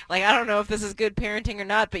asleep. Like, I don't know if this is good parenting or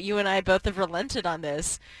not, but you and I both have relented on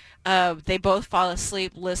this. They both fall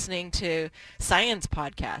asleep listening to science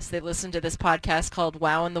podcasts. They listen to this podcast called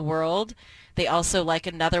Wow in the World. They also like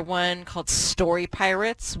another one called Story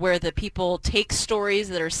Pirates, where the people take stories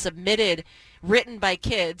that are written by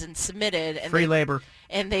kids and submitted. And free labor.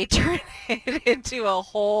 And they turn it into a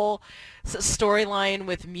whole storyline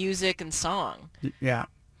with music and song. Yeah.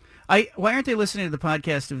 Why aren't they listening to the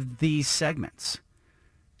podcast of these segments?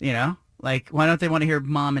 Like, why don't they want to hear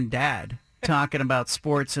mom and dad talking about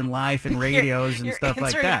sports and life and radios and stuff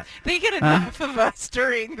like that? They get enough of us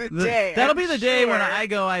during the day. That'll be the day when I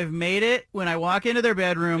go, I've made it. When I walk into their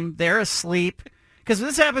bedroom, they're asleep. Because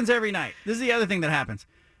this happens every night. This is the other thing that happens.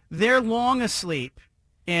 They're long asleep,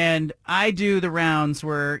 and I do the rounds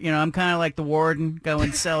where, I'm kind of like the warden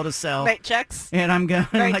going cell to cell. Night checks. And I'm going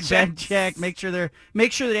like bed check, make sure that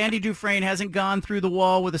Andy Dufresne hasn't gone through the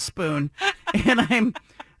wall with a spoon. And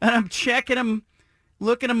I'm checking them,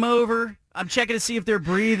 looking them over. I'm checking to see if they're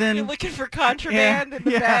breathing. You're looking for contraband in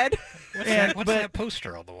the bed. What's that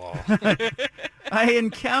poster on the wall? I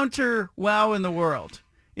encounter Wow in the World.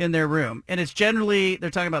 in their room, and it's generally they're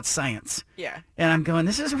talking about science. Yeah. And I'm going,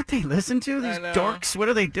 this is what they listen to? These know. dorks, what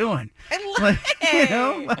are they doing?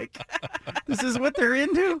 This is what they're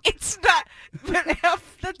into? It's not, but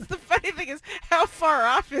that's the funny thing is, how far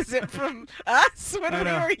off is it from us when we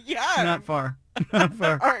were young? Not far. Not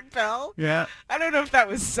far. Art Bell? Yeah. I don't know if that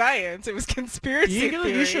was science. It was conspiracy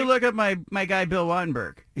theory. You should look up my guy, Bill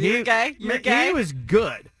Wattenberg. Your guy? He was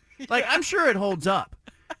good. Like, I'm sure it holds up.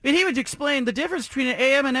 But he would explain the difference between an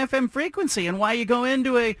AM and FM frequency and why you go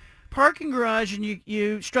into a parking garage and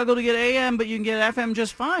you struggle to get AM, but you can get FM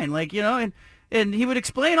just fine. Like, and he would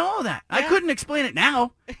explain all of that. Yeah. I couldn't explain it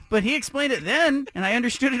now, but he explained it then, and I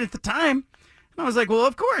understood it at the time. And I was like, well,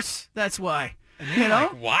 of course, that's why.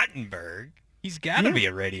 Like Wattenberg, he's got to be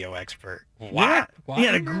a radio expert. Yeah. He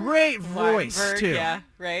had a great voice, too. Yeah,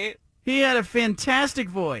 right? He had a fantastic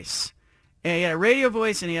voice. And he had a radio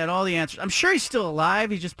voice, and he had all the answers. I'm sure he's still alive.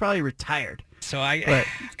 He's just probably retired. So I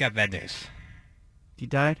got bad news. He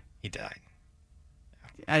died? He died.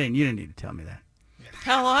 You didn't need to tell me that.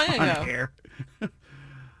 How long ago? On air.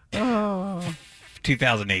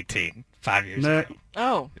 2018, 5 years ago.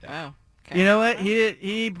 Oh, wow. Okay. You know what?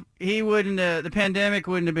 He wouldn't. The pandemic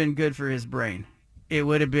wouldn't have been good for his brain. It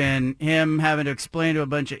would have been him having to explain to a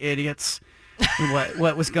bunch of idiots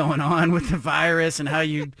what was going on with the virus and how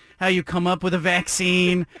you come up with a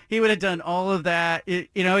vaccine. He would have done all of that.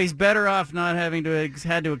 He's better off not having to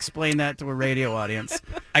had to explain that to a radio audience.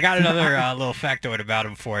 I got another little factoid about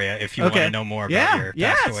him for you if you want to know more about your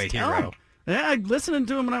passed away hero. Yeah, I listened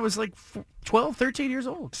to him when I was like 12, 13 years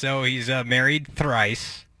old. So he's married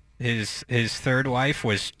thrice. His third wife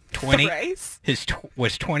was 20. Thrice?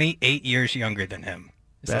 Was 28 years younger than him.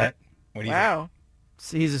 Is that what do you think?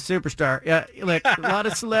 He's a superstar. Yeah, like a lot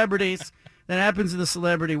of celebrities. That happens in the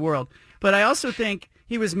celebrity world. But I also think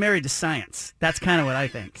he was married to science. That's kind of what I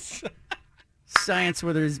think. Science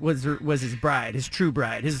was his bride, his true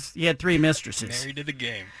bride. He had 3 mistresses. Married to the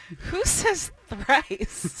game. Who says thrice?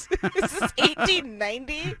 Is this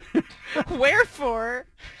 1890? Wherefore?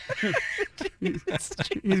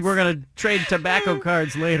 We're going to trade tobacco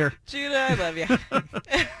cards later. Judah, I love you.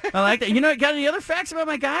 I like that. Got any other facts about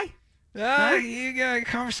my guy? He got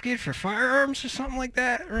confiscated for firearms or something like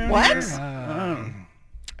that. What?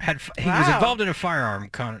 He was involved in a firearm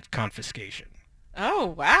confiscation. Oh,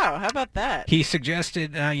 wow. How about that? He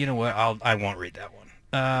suggested, you know what, I won't read that one.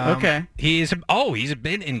 Okay. He's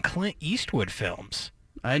been in Clint Eastwood films.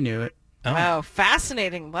 I knew it. Oh. Wow,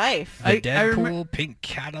 fascinating life. The Deadpool, Pink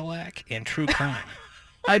Cadillac, and True Crime.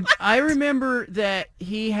 I remember that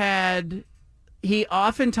he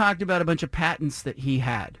often talked about a bunch of patents that he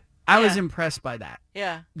had. I was impressed by that.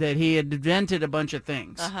 Yeah. That he had invented a bunch of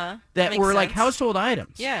things that Makes were like sense. household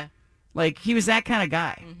items. Yeah. Like he was that kind of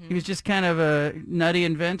guy. Mm-hmm. He was just kind of a nutty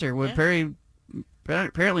inventor with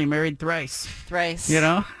apparently married thrice. Thrice.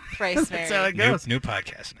 That's Thrice married. how it goes. New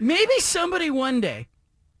podcast. Maybe somebody one day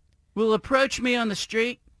will approach me on the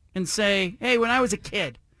street and say, hey, when I was a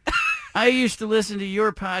kid, I used to listen to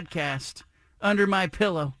your podcast under my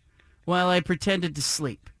pillow while I pretended to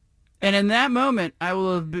sleep. And in that moment, I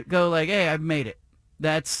will go like, hey, I've made it.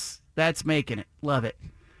 That's making it. Love it.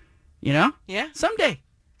 Yeah? Someday.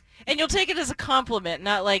 And you'll take it as a compliment,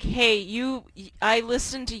 not like, hey, I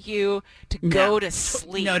listened to you to go to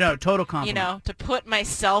sleep. No, total compliment. To put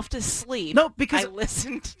myself to sleep. No, because I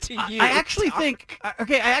listened to you. I actually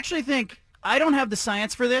think I don't have the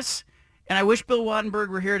science for this, and I wish Bill Wattenberg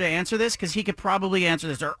were here to answer this because he could probably answer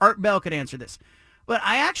this, or Art Bell could answer this. But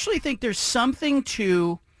I actually think there's something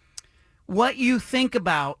to what you think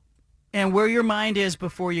about and where your mind is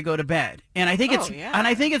before you go to bed. And I think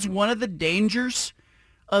it's one of the dangers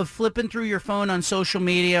of flipping through your phone on social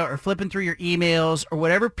media or flipping through your emails or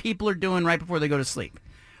whatever people are doing right before they go to sleep.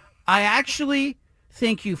 I actually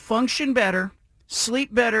think you function better,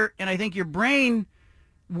 sleep better, and I think your brain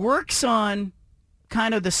works on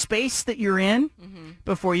kind of the space that you're in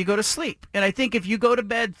before you go to sleep. And I think if you go to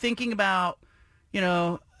bed thinking about,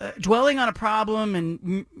 dwelling on a problem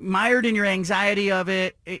and mired in your anxiety of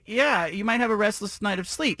it, you might have a restless night of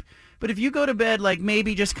sleep. But if you go to bed like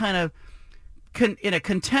maybe just kind of in a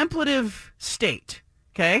contemplative state,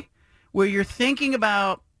 okay, where you're thinking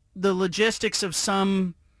about the logistics of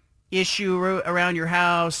some issue around your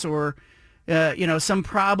house or, some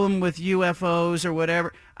problem with UFOs or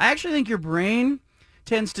whatever, I actually think your brain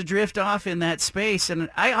tends to drift off in that space. And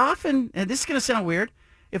I often, and this is going to sound weird,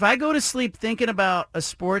 if I go to sleep thinking about a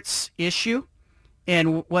sports issue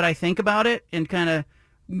and what I think about it and kind of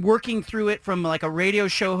working through it from like a radio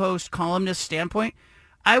show host, columnist standpoint,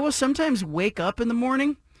 I will sometimes wake up in the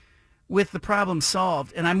morning with the problem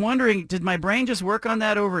solved. And I'm wondering, did my brain just work on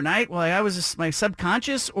that overnight while I was just my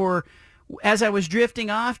subconscious, or as I was drifting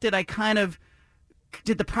off, did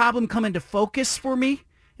the problem come into focus for me?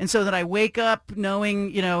 And so that I wake up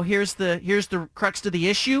knowing, here's the crux to the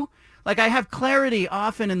issue. Like, I have clarity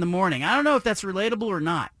often in the morning. I don't know if that's relatable or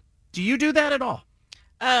not. Do you do that at all?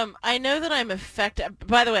 I know that I'm affected.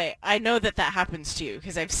 By the way, I know that happens to you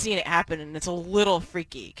because I've seen it happen, and it's a little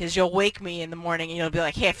freaky because you'll wake me in the morning and you'll be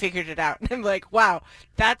like, "Hey, I figured it out." And I'm like, "Wow,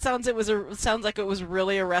 that sounds like it was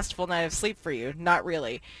really a restful night of sleep for you." Not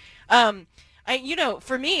really.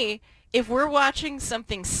 For me, if we're watching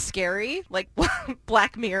something scary like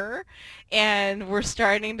Black Mirror and we're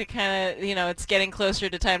starting to kind of, it's getting closer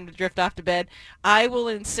to time to drift off to bed, I will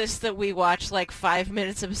insist that we watch like 5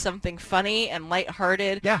 minutes of something funny and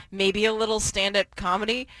lighthearted, maybe a little stand-up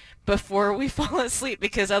comedy before we fall asleep,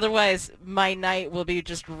 because otherwise my night will be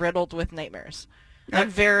just riddled with nightmares.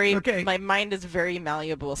 My mind is very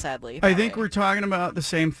malleable, sadly. I think we're talking about the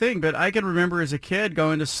same thing, but I can remember as a kid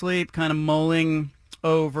going to sleep kind of mulling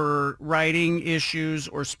over writing issues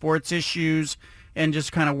or sports issues and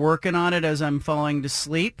just kind of working on it as I'm falling to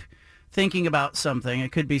sleep, thinking about something.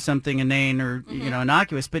 It could be something inane or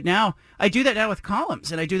innocuous. But now I do that now with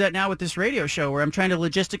columns, and I do that now with this radio show where I'm trying to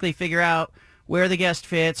logistically figure out where the guest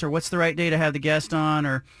fits or what's the right day to have the guest on,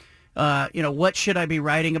 or what should I be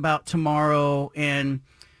writing about tomorrow, and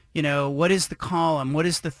what is the column? What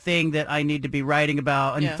is the thing that I need to be writing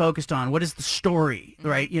about and focused on? What is the story,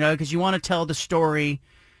 right? Because you want to tell the story,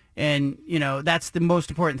 and, that's the most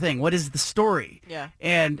important thing. What is the story? Yeah.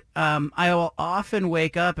 And I will often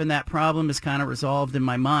wake up and that problem is kind of resolved in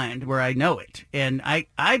my mind where I know it. And I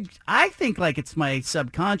think like it's my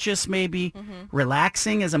subconscious maybe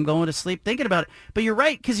relaxing as I'm going to sleep, thinking about it. But you're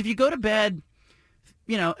right, because if you go to bed,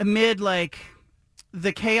 amid like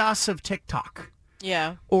the chaos of TikTok,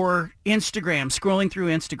 or Instagram, scrolling through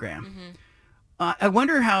Instagram. I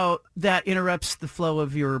wonder how that interrupts the flow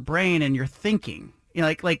of your brain and your thinking.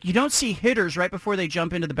 Like you don't see hitters right before they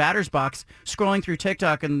jump into the batter's box scrolling through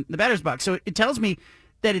TikTok and the batter's box. So it tells me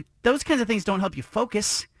that those kinds of things don't help you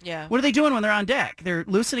focus. Yeah. What are they doing when they're on deck? They're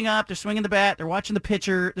loosening up, they're swinging the bat, they're watching the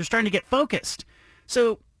pitcher, they're starting to get focused.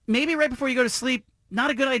 So maybe right before you go to sleep, not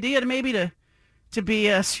a good idea to be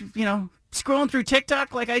scrolling through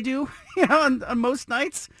TikTok like I do, on most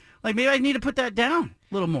nights. Like maybe I need to put that down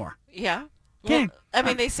a little more. Yeah. Well,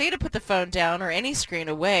 they say to put the phone down or any screen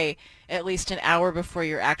away at least an hour before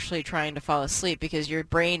you're actually trying to fall asleep, because your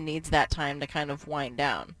brain needs that time to kind of wind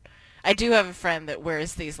down. I do have a friend that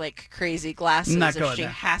wears these like crazy glasses if she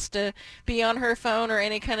has to be on her phone or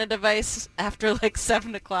any kind of device after like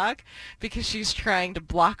 7 o'clock because she's trying to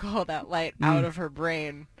block all that light out of her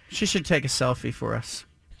brain. She should take a selfie for us.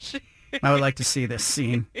 I would like to see this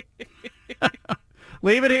scene.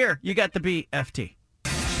 Leave it here. You got the BFT.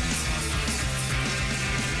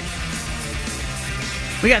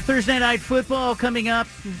 We got Thursday Night Football coming up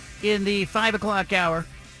in the 5 o'clock hour.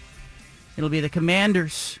 It'll be the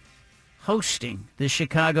Commanders hosting the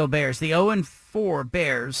Chicago Bears. The 0-4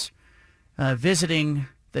 Bears visiting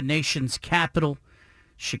the nation's capital,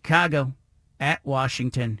 Chicago, at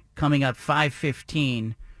Washington, coming up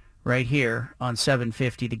 5:15 right here on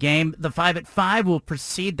 750 The Game. The 5 at 5 will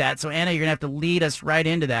precede that. So, Anna, you're going to have to lead us right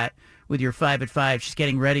into that with your 5 at 5. She's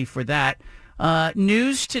getting ready for that.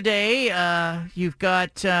 News today, you've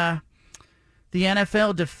got the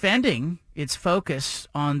NFL defending its focus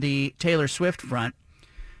on the Taylor Swift front,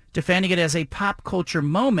 defending it as a pop culture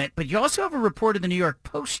moment. But you also have a report in the New York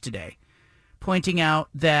Post today pointing out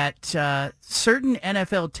that certain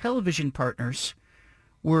NFL television partners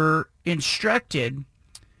were instructed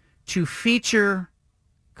to feature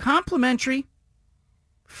complimentary,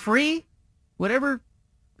 free, whatever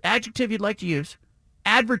adjective you'd like to use,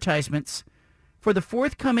 advertisements for the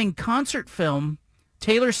forthcoming concert film,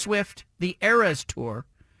 Taylor Swift, The Eras Tour.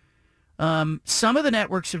 Some of the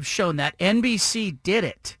networks have shown that. NBC did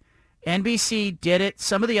it.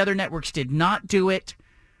 Some of the other networks did not do it.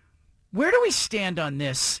 Where do we stand on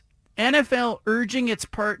this? NFL urging its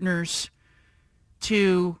partners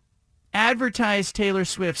to advertise Taylor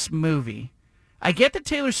Swift's movie. I get that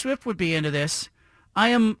Taylor Swift would be into this. I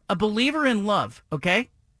am a believer in love, okay?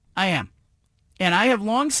 I am. And I have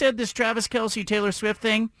long said this Travis Kelce, Taylor Swift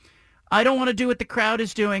thing, I don't want to do what the crowd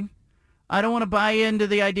is doing. I don't want to buy into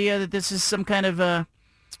the idea that this is some kind of,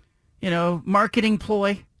 marketing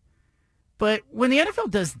ploy. But when the NFL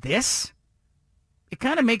does this, it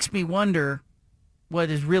kind of makes me wonder what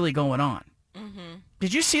is really going on. Mm-hmm.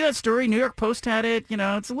 Did you see that story? New York Post had it.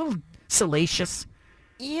 It's a little salacious.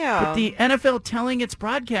 Yeah. But the NFL telling its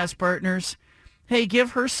broadcast partners, hey,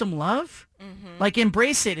 give her some love. Like,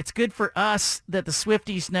 embrace it. It's good for us that the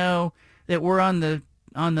Swifties know that we're on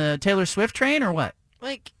the Taylor Swift train, or what?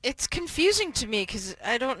 Like, it's confusing to me because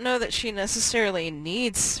I don't know that she necessarily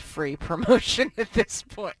needs free promotion at this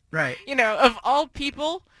point. Right. You know, of all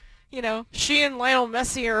people, you know, she and Lionel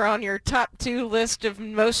Messi are on your top 2 list of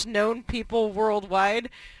most known people worldwide.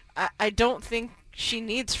 I don't think she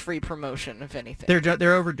needs free promotion, if anything.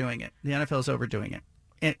 They're overdoing it. The NFL's overdoing it.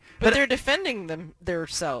 But they're defending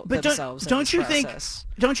themselves. Don't you think?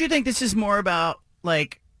 Don't you think this is more about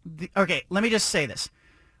like? Okay, let me just say this.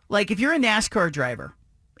 Like, if you're a NASCAR driver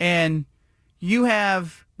and you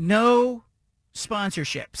have no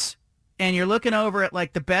sponsorships and you're looking over at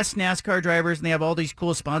like the best NASCAR drivers and they have all these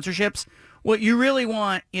cool sponsorships, what you really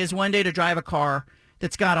want is one day to drive a car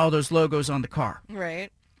that's got all those logos on the car.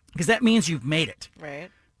 Right. Because that means you've made it.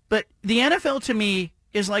 Right. But the NFL to me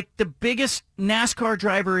is like the biggest NASCAR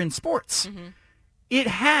driver in sports. It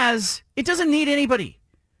doesn't need anybody.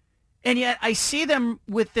 And yet I see them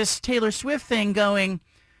with this Taylor Swift thing going,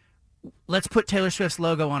 let's put Taylor Swift's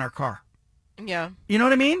logo on our car. Yeah. You know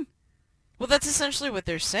what I mean? Well, that's essentially what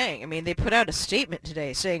they're saying. I mean, they put out a statement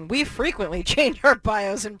today saying, we frequently change our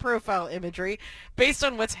bios and profile imagery based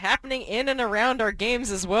on what's happening in and around our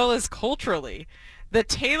games as well as culturally. The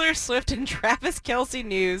Taylor Swift and Travis Kelce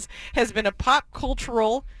news has been a pop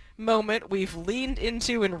cultural moment we've leaned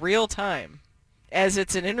into in real time, as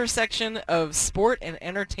it's an intersection of sport and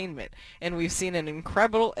entertainment, and we've seen an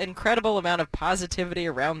incredible amount of positivity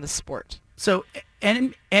around the sport. So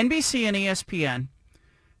NBC and ESPN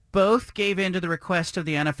both gave in to the request of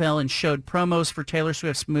the NFL and showed promos for Taylor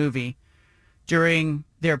Swift's movie during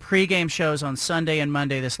their pregame shows on Sunday and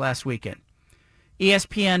Monday this last weekend.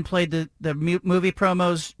 ESPN played the movie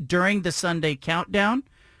promos during the Sunday countdown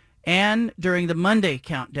and during the Monday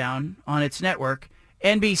countdown on its network.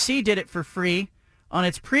 NBC did it for free on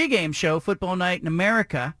its pregame show, Football Night in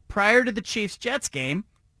America, prior to the Chiefs-Jets game,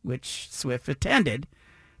 which Swift attended.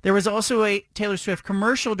 There was also a Taylor Swift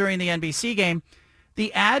commercial during the NBC game.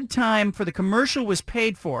 The ad time for the commercial was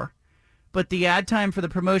paid for, but the ad time for the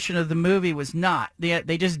promotion of the movie was not.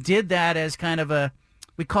 They just did that as kind of a,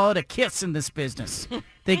 we call it a kiss in this business.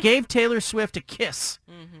 They gave Taylor Swift a kiss.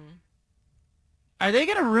 Are they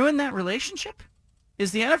going to ruin that relationship?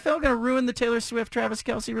 Is the NFL going to ruin the Taylor Swift-Travis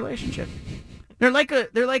Kelce relationship? They're like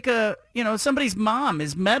a, somebody's mom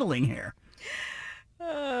is meddling here.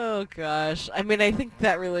 Oh, gosh. I mean, I think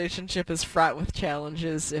that relationship is fraught with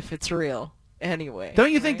challenges if it's real anyway.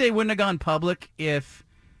 Don't you think they wouldn't have gone public if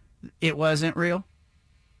it wasn't real?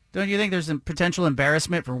 Don't you think there's a potential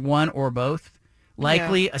embarrassment for one or both?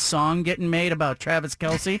 Likely a song getting made about Travis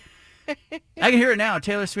Kelce. I can hear it now.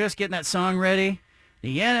 Taylor Swift's getting that song ready.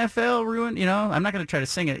 The NFL ruined, I'm not going to try to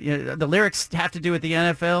sing it. The lyrics have to do with the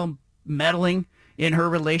NFL meddling in her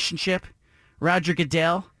relationship. Roger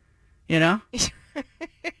Goodell,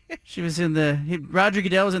 she was Roger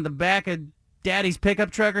Goodell was in the back of Daddy's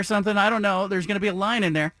pickup truck or something. I don't know. There's going to be a line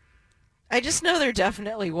in there. I just know they're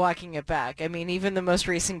definitely walking it back. I mean, even the most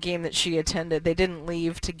recent game that she attended, they didn't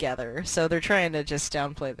leave together. So they're trying to just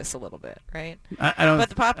downplay this a little bit, right? But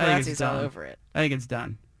the paparazzi's all over it. I think it's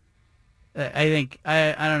done. I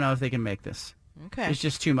don't know if they can make this. Okay. It's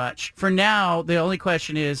just too much. For now, the only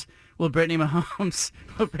question is, will Brittany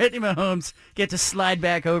Mahomes get to slide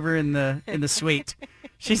back over in the suite?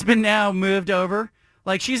 She's been now moved over.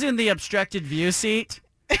 Like, she's in the obstructed view seat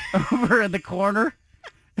over in the corner.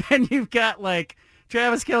 And you've got, like,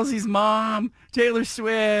 Travis Kelce's mom, Taylor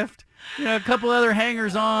Swift, a couple other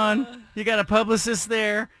hangers-on. You got a publicist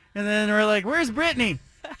there. And then we're like, where's Brittany?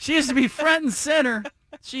 She used to be front and center.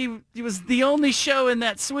 She was the only show in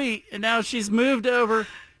that suite, and now she's moved over.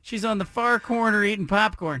 She's on the far corner eating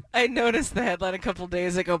popcorn. I noticed the headline a couple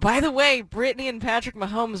days ago. By the way, Brittany and Patrick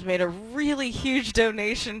Mahomes made a really huge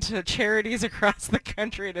donation to charities across the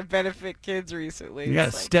country to benefit kids recently. You got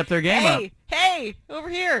to step their game up. Hey, over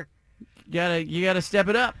here. You gotta step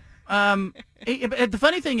it up. The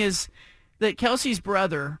funny thing is that Kelsey's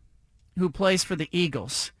brother, who plays for the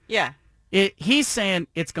Eagles, he's saying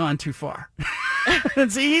it's gone too far.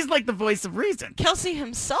 And see, he's like the voice of reason. Kelce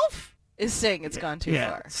himself is saying it's gone too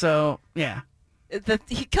far. So,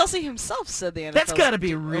 Kelce himself said the NFL. That's got to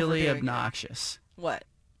be really obnoxious. What?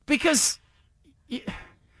 Because, all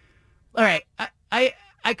right,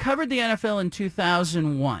 I covered the NFL in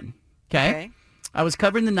 2001, okay? I was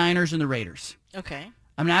covering the Niners and the Raiders. Okay.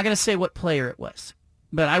 I'm not going to say what player it was,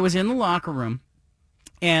 but I was in the locker room,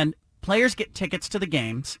 and players get tickets to the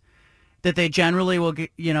games that they generally will get,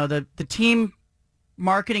 the team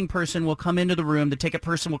marketing person will come into the room, the ticket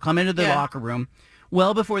person will come into the locker room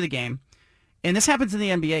well before the game. And this happens in the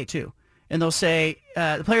NBA too. and they'll say,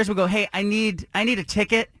 the players will go, hey, I need a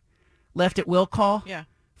ticket left at will call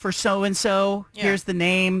for so-and-so. Yeah. Here's the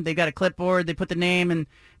name. They've got a clipboard. They put the name, and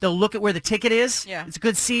they'll look at where the ticket is. Yeah. It's a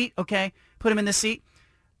good seat. Okay, put him in this seat.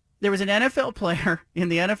 There was an NFL player in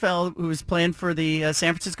the NFL who was playing for the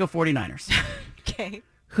San Francisco 49ers. Okay.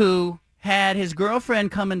 Who had his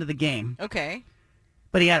girlfriend come into the game. Okay.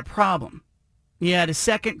 But he had a problem. He had a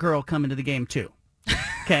second girl come into the game too.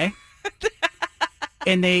 Okay?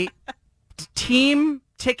 And team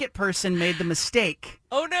ticket person made the mistake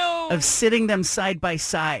of sitting them side by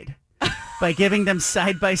side by giving them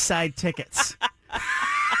side by side tickets.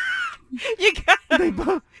 You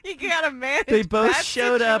gotta manage. They both that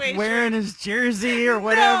showed situation. up wearing his jersey or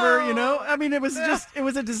whatever, you know? I mean, it was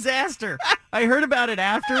a disaster. I heard about it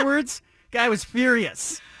afterwards. Guy was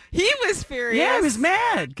furious. He was furious. Yeah, he was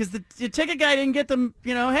mad because the ticket guy didn't get them,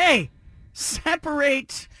 hey,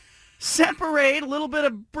 separate a little bit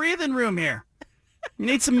of breathing room here. You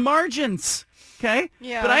need some margins, okay?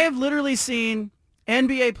 Yeah. But I have literally seen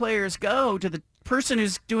NBA players go to the person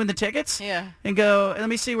who's doing the tickets and go, let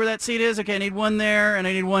me see where that seat is. Okay, I need one there and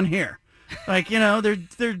I need one here. Like,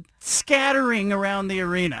 they're scattering around the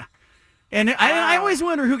arena. And I always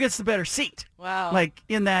wonder who gets the better seat. Wow. Like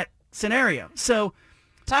in that scenario. So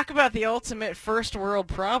talk about the ultimate first world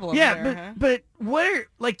problem. Yeah, there, but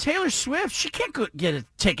like Taylor Swift, she can't go get a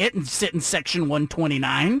ticket and sit in section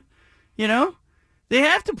 129. They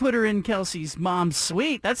have to put her in Kelsey's mom's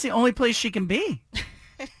suite. That's the only place she can be.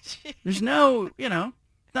 There's no, now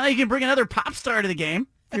you can bring another pop star to the game.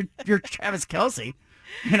 You're Travis Kelce,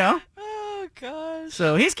 Oh gosh.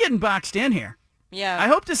 So he's getting boxed in here. Yeah. I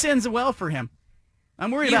hope this ends well for him.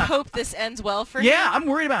 I'm worried You about. hope this ends well for him? Yeah, I'm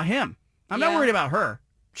worried about him. I'm not worried about her.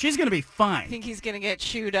 She's going to be fine. Think he's going to get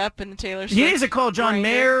chewed up in the Taylor Swift? He needs to call John grinder?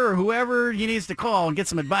 Mayer or whoever he needs to call and get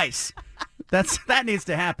some advice. That needs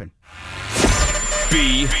to happen.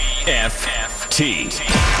 BFT.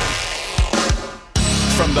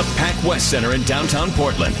 From the Pac West Center in downtown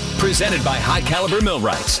Portland, presented by High Caliber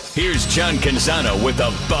Millwrights, here's John Canzano with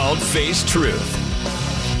the bald-faced truth.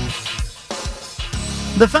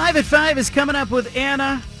 The 5 at 5 is coming up with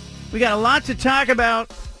Anna. We got a lot to talk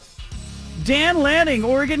about. Dan Lanning,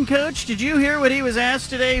 Oregon coach, did you hear what he was asked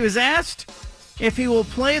today? He was asked if he will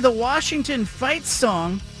play the Washington Fight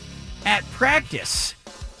song at practice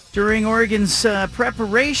during Oregon's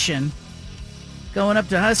preparation going up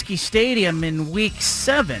to Husky Stadium in Week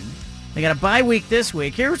 7. They got a bye week this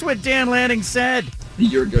week. Here's what Dan Lanning said. A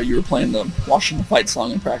year ago, you were playing the Washington Fight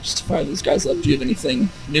song in practice to fire these guys up. Do you have anything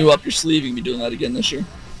new up your sleeve? You can be doing that again this year?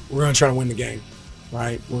 We're going to try to win the game,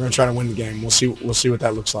 right? We're going to try to win the game. We'll see what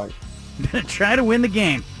that looks like. Going to try to win the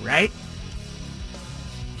game, right?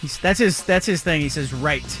 That's his thing. He says,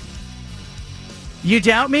 right. You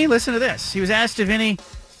doubt me? Listen to this. He was asked if any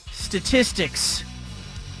statistics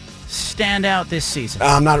stand out this season.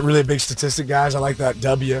 I'm not really a big statistic, guys. I like that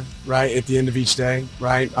W, right, at the end of each day,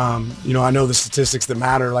 right? I know the statistics that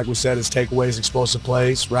matter, like we said, is takeaways, explosive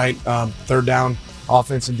plays, right? Third down,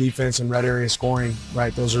 offense and defense, and red area scoring,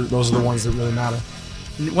 right? Those are the ones that really matter.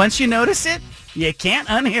 Once you notice it, you can't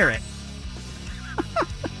unhear it.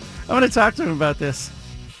 I want to talk to him about this.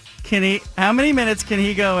 How many minutes can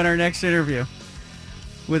he go in our next interview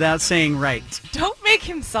without saying right? Don't make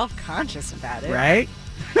him self-conscious about it. Right?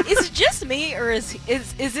 Is it just me, or is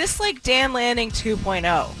this like Dan Lanning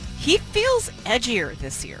 2.0? He feels edgier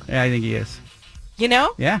this year. Yeah, I think he is.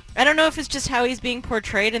 Yeah. I don't know if it's just how he's being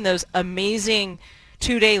portrayed in those amazing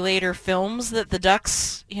 2 day later films that the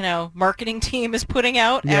Ducks, marketing team is putting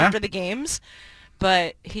out after the games.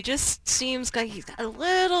 But he just seems like he's got a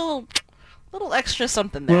little extra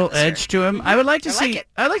something there. Little edge to him. I would like to see.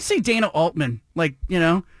 I'd like to see Dana Altman,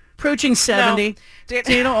 approaching 70. No,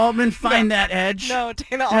 Dana Altman find that edge. No,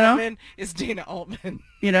 Dana Altman is Dana Altman.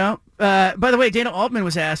 By the way, Dana Altman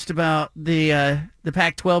was asked about the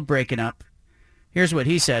Pac-12 breaking up. Here's what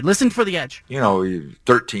he said. Listen for the edge.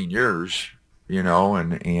 13 years, and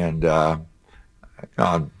I'm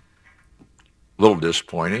a little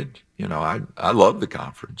disappointed. I love the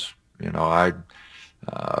conference. I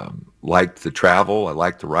like the travel. I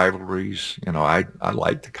like the rivalries. I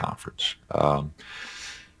like the conference.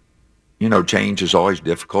 Change is always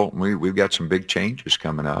difficult, and we've got some big changes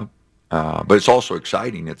coming up. But it's also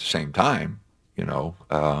exciting at the same time.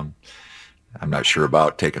 I'm not sure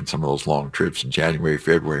about taking some of those long trips in January,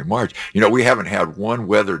 February, March. We haven't had one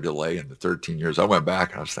weather delay in the 13 years. I went back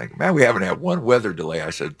and I was thinking, man, we haven't had one weather delay. I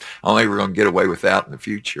said, I don't think we're going to get away with that in the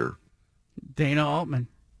future. Dana Altman.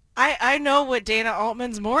 I know what Dana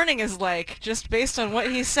Altman's morning is like, just based on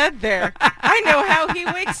what he said there. I know how he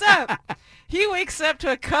wakes up. He wakes up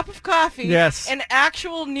to a cup of coffee, Yes. an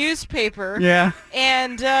actual newspaper, Yeah.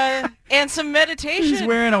 and some meditation. He's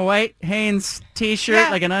wearing a white Hanes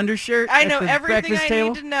T-shirt, like an undershirt. I at know the everything breakfast I table.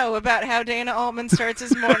 need to know about how Dana Altman starts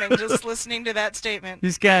his morning, just listening to that statement.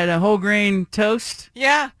 He's got a whole grain toast.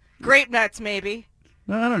 Yeah, grape nuts maybe.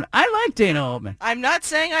 I don't know. I like Dana Altman. I'm not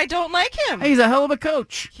saying I don't like him. He's a hell of a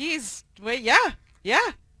coach. Yeah.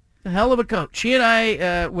 A hell of a coach. He and I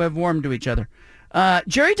have warmed to each other.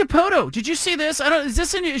 Jerry Dipoto, did you see this? Is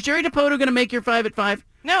Jerry Dipoto going to make your 5 at 5?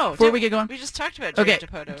 No. Before we get going? We just talked about Jerry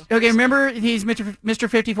Dipoto. Okay, remember he's Mr.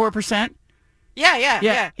 54%?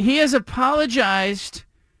 Yeah. He has apologized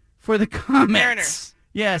for the comments. Mariners.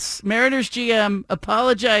 Yes, Mariners GM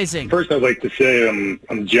apologizing. First, I'd like to say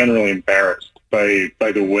I'm generally embarrassed by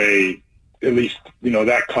the way, at least,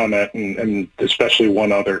 that comment and especially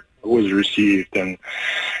one other was received. And,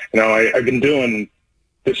 I've been doing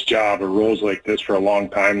this job or roles like this for a long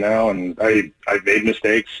time now, and I've made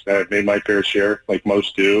mistakes. I've made my fair share, like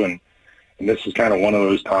most do, and this is kind of one of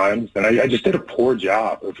those times. And I just did a poor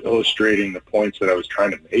job of illustrating the points that I was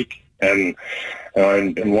trying to make. And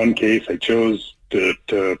in one case, I chose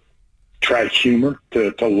to try humor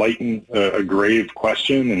to lighten a grave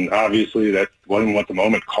question, and obviously that wasn't what the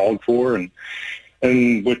moment called for. And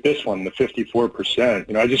with this one, the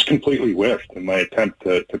 54%, I just completely whiffed in my attempt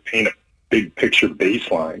to paint a big picture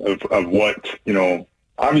baseline of what,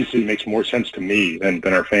 obviously makes more sense to me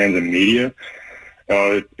than our fans and media.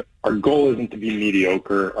 Our goal isn't to be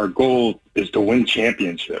mediocre. Our goal is to win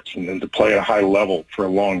championships and to play at a high level for a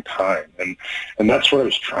long time. And that's what I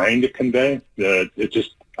was trying to convey. It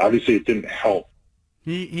just, obviously it didn't help.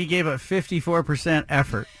 He gave a 54%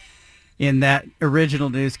 effort in that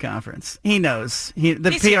original news conference. He knows. The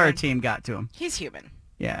He's PR human. team got to him. He's human.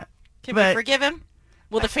 Yeah. Can we forgive him?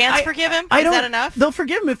 Will the fans forgive him? Is that enough? They'll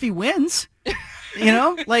forgive him if he wins.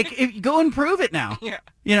 Go and prove it now.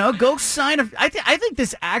 Yeah. Go sign I think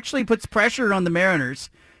this actually puts pressure on the Mariners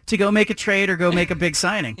to go make a trade or go make a big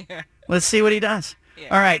signing. Yeah. Let's see what he does. Yeah.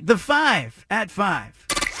 All right, the 5 at 5.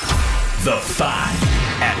 The 5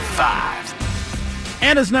 at 5.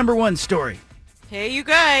 Anna's number one story. Hey, you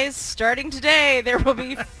guys, starting today, there will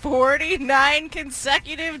be 49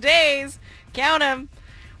 consecutive days, count them,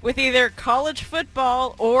 with either college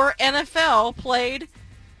football or NFL played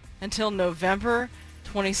until November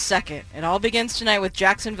 22nd. It all begins tonight with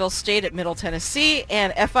Jacksonville State at Middle Tennessee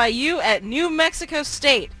and FIU at New Mexico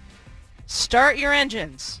State. Start your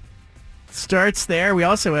engines. Starts there. We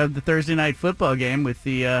also have the Thursday night football game with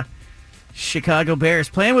the Chicago Bears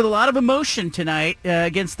playing with a lot of emotion tonight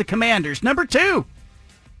against the Commanders. Number 2.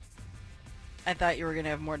 I thought you were going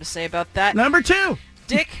to have more to say about that. Number 2.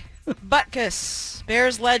 Dick Butkus,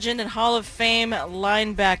 Bears legend and Hall of Fame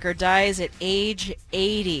linebacker, dies at age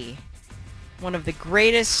 80. One of the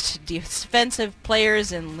greatest defensive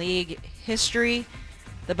players in league history.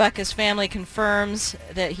 The Butkus family confirms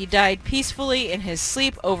that he died peacefully in his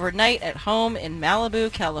sleep overnight at home in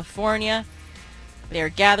Malibu, California. They are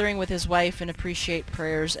gathering with his wife and appreciate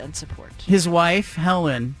prayers and support. His wife,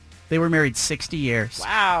 Helen, they were married 60 years.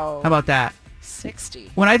 Wow. How about that?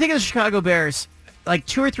 60. When I think of the Chicago Bears, like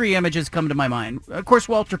 2 or 3 images come to my mind. Of course,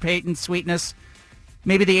 Walter Payton's sweetness.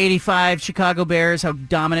 Maybe the 85 Chicago Bears, how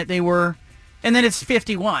dominant they were. And then it's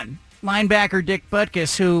 51. Linebacker Dick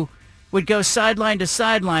Butkus, who would go sideline to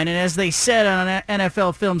sideline. And as they said on an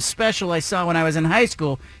NFL film special I saw when I was in high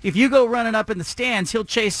school, if you go running up in the stands, he'll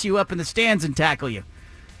chase you up in the stands and tackle you.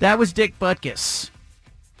 That was Dick Butkus.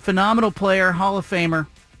 Phenomenal player, Hall of Famer.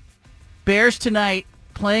 Bears tonight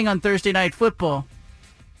playing on Thursday Night Football.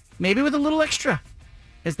 Maybe with a little extra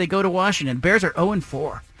as they go to Washington. Bears are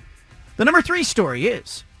 0-4. The number 3 story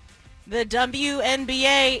is... The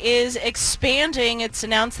WNBA is expanding. It's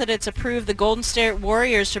announced that it's approved the Golden State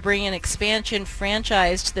Warriors to bring an expansion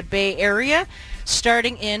franchise to the Bay Area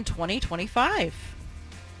starting in 2025.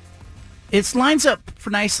 It lines up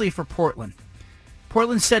nicely for Portland.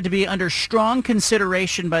 Portland's said to be under strong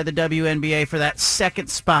consideration by the WNBA for that second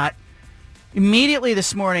spot. Immediately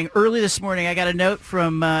early this morning, I got a note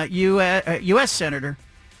from U.S. Senator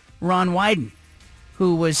Ron Wyden,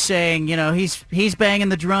 who was saying, he's banging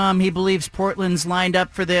the drum. He believes Portland's lined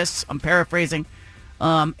up for this. I'm paraphrasing.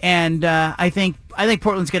 I think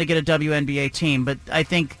Portland's going to get a WNBA team, but I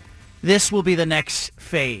think this will be the next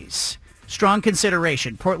phase. Strong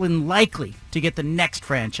consideration. Portland likely to get the next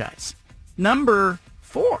franchise. Number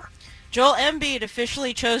 4. Joel Embiid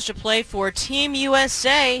officially chose to play for Team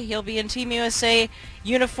USA. He'll be in Team USA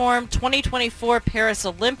uniform 2024 Paris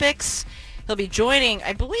Olympics. He'll be joining,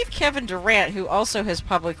 I believe, Kevin Durant, who also has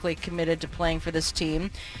publicly committed to playing for this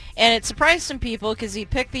team. And it surprised some people because he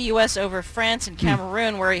picked the U.S. over France and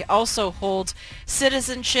Cameroon, where he also holds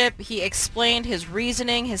citizenship. He explained his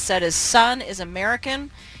reasoning. He said his son is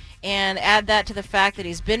American, and add that to the fact that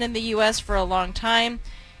he's been in the U.S. for a long time.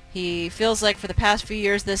 He feels like for the past few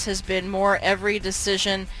years this has been more every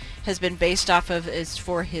decision has been based off of is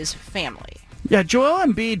for his family. Yeah, Joel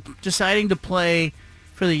Embiid deciding to play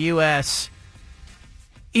for the U.S.,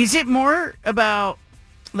 is it more about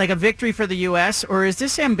like a victory for the U.S., or is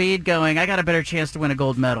this Embiid going, I got a better chance to win a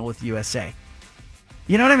gold medal with USA?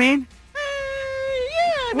 You know what I mean? Yeah,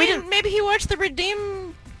 I mean, maybe he watched the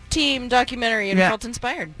Redeem Team documentary and felt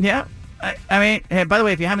inspired. Yeah. I mean, hey, by the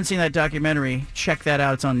way, if you haven't seen that documentary, check that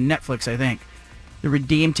out. It's on Netflix, I think. The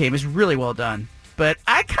Redeem Team is really well done. But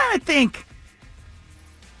I kind of think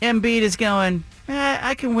Embiid is going,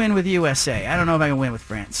 I can win with USA. I don't know if I can win with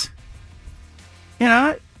France. You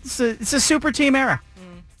know, it's a super team era.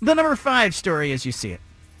 The number 5 story as you see it.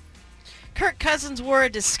 Kirk Cousins wore a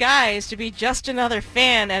disguise to be just another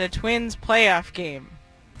fan at a Twins playoff game.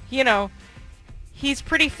 You know, he's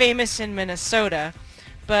pretty famous in Minnesota,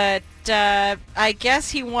 but I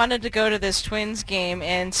guess he wanted to go to this Twins game,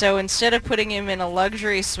 and so instead of putting him in a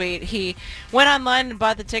luxury suite, he went online and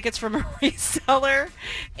bought the tickets from a reseller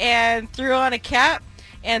and threw on a cap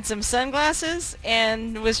and some sunglasses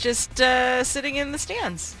and was just sitting in the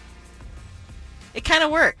stands. It kind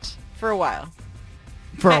of worked for a while.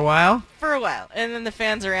 For a while? For a while. And then the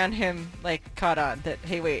fans around him, like, caught on that,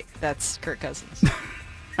 hey, wait, that's Kirk Cousins.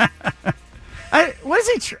 What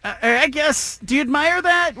is he? I guess. Do you admire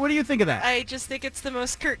that? What do you think of that? I just think it's the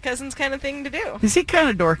most Kirk Cousins kind of thing to do. Is he kind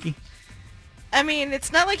of dorky? I mean,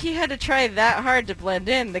 it's not like he had to try that hard to blend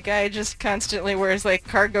in. The guy just constantly wears, like,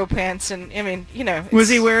 cargo pants and, I mean, you know. Was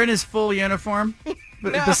he wearing his full uniform?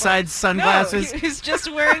 No, besides sunglasses? No, he was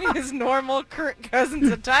just wearing his normal Kirk Cousins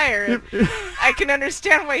attire. I can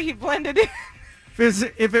understand why he blended in.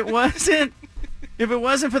 If it wasn't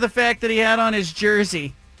for the fact that he had on his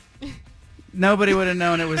jersey, nobody would have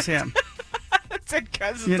known it was him. It said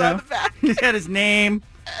Cousins on the back. He had his name.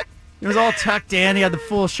 It was all tucked in. He had the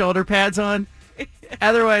full shoulder pads on.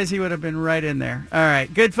 Otherwise, he would have been right in there. All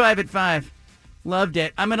right, good 5 at 5. Loved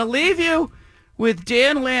it. I'm going to leave you with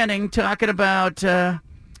Dan Lanning talking about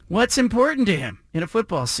what's important to him in a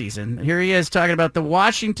football season. Here he is talking about the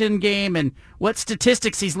Washington game and what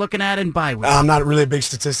statistics he's looking at in bye week. I'm not really a big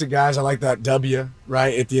statistic, guys. I like that W,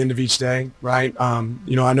 right, at the end of each day, right?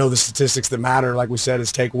 You know, I know the statistics that matter, like we said,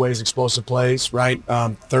 is takeaways, explosive plays, right?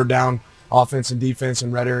 Third down, offense and defense,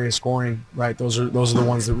 and red area scoring, right? Those are the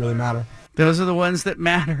ones that really matter. Those are the ones that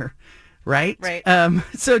matter. Right? Right.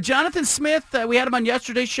 So Jonathan Smith, we had him on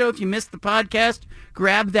yesterday's show. If you missed the podcast,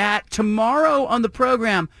 grab that. Tomorrow on the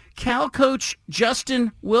program, Cal coach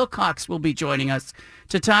Justin Wilcox will be joining us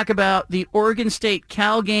to talk about the Oregon State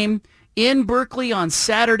Cal game in Berkeley on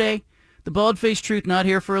Saturday. The Bald-Faced Truth not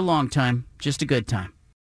here for a long time, just a good time.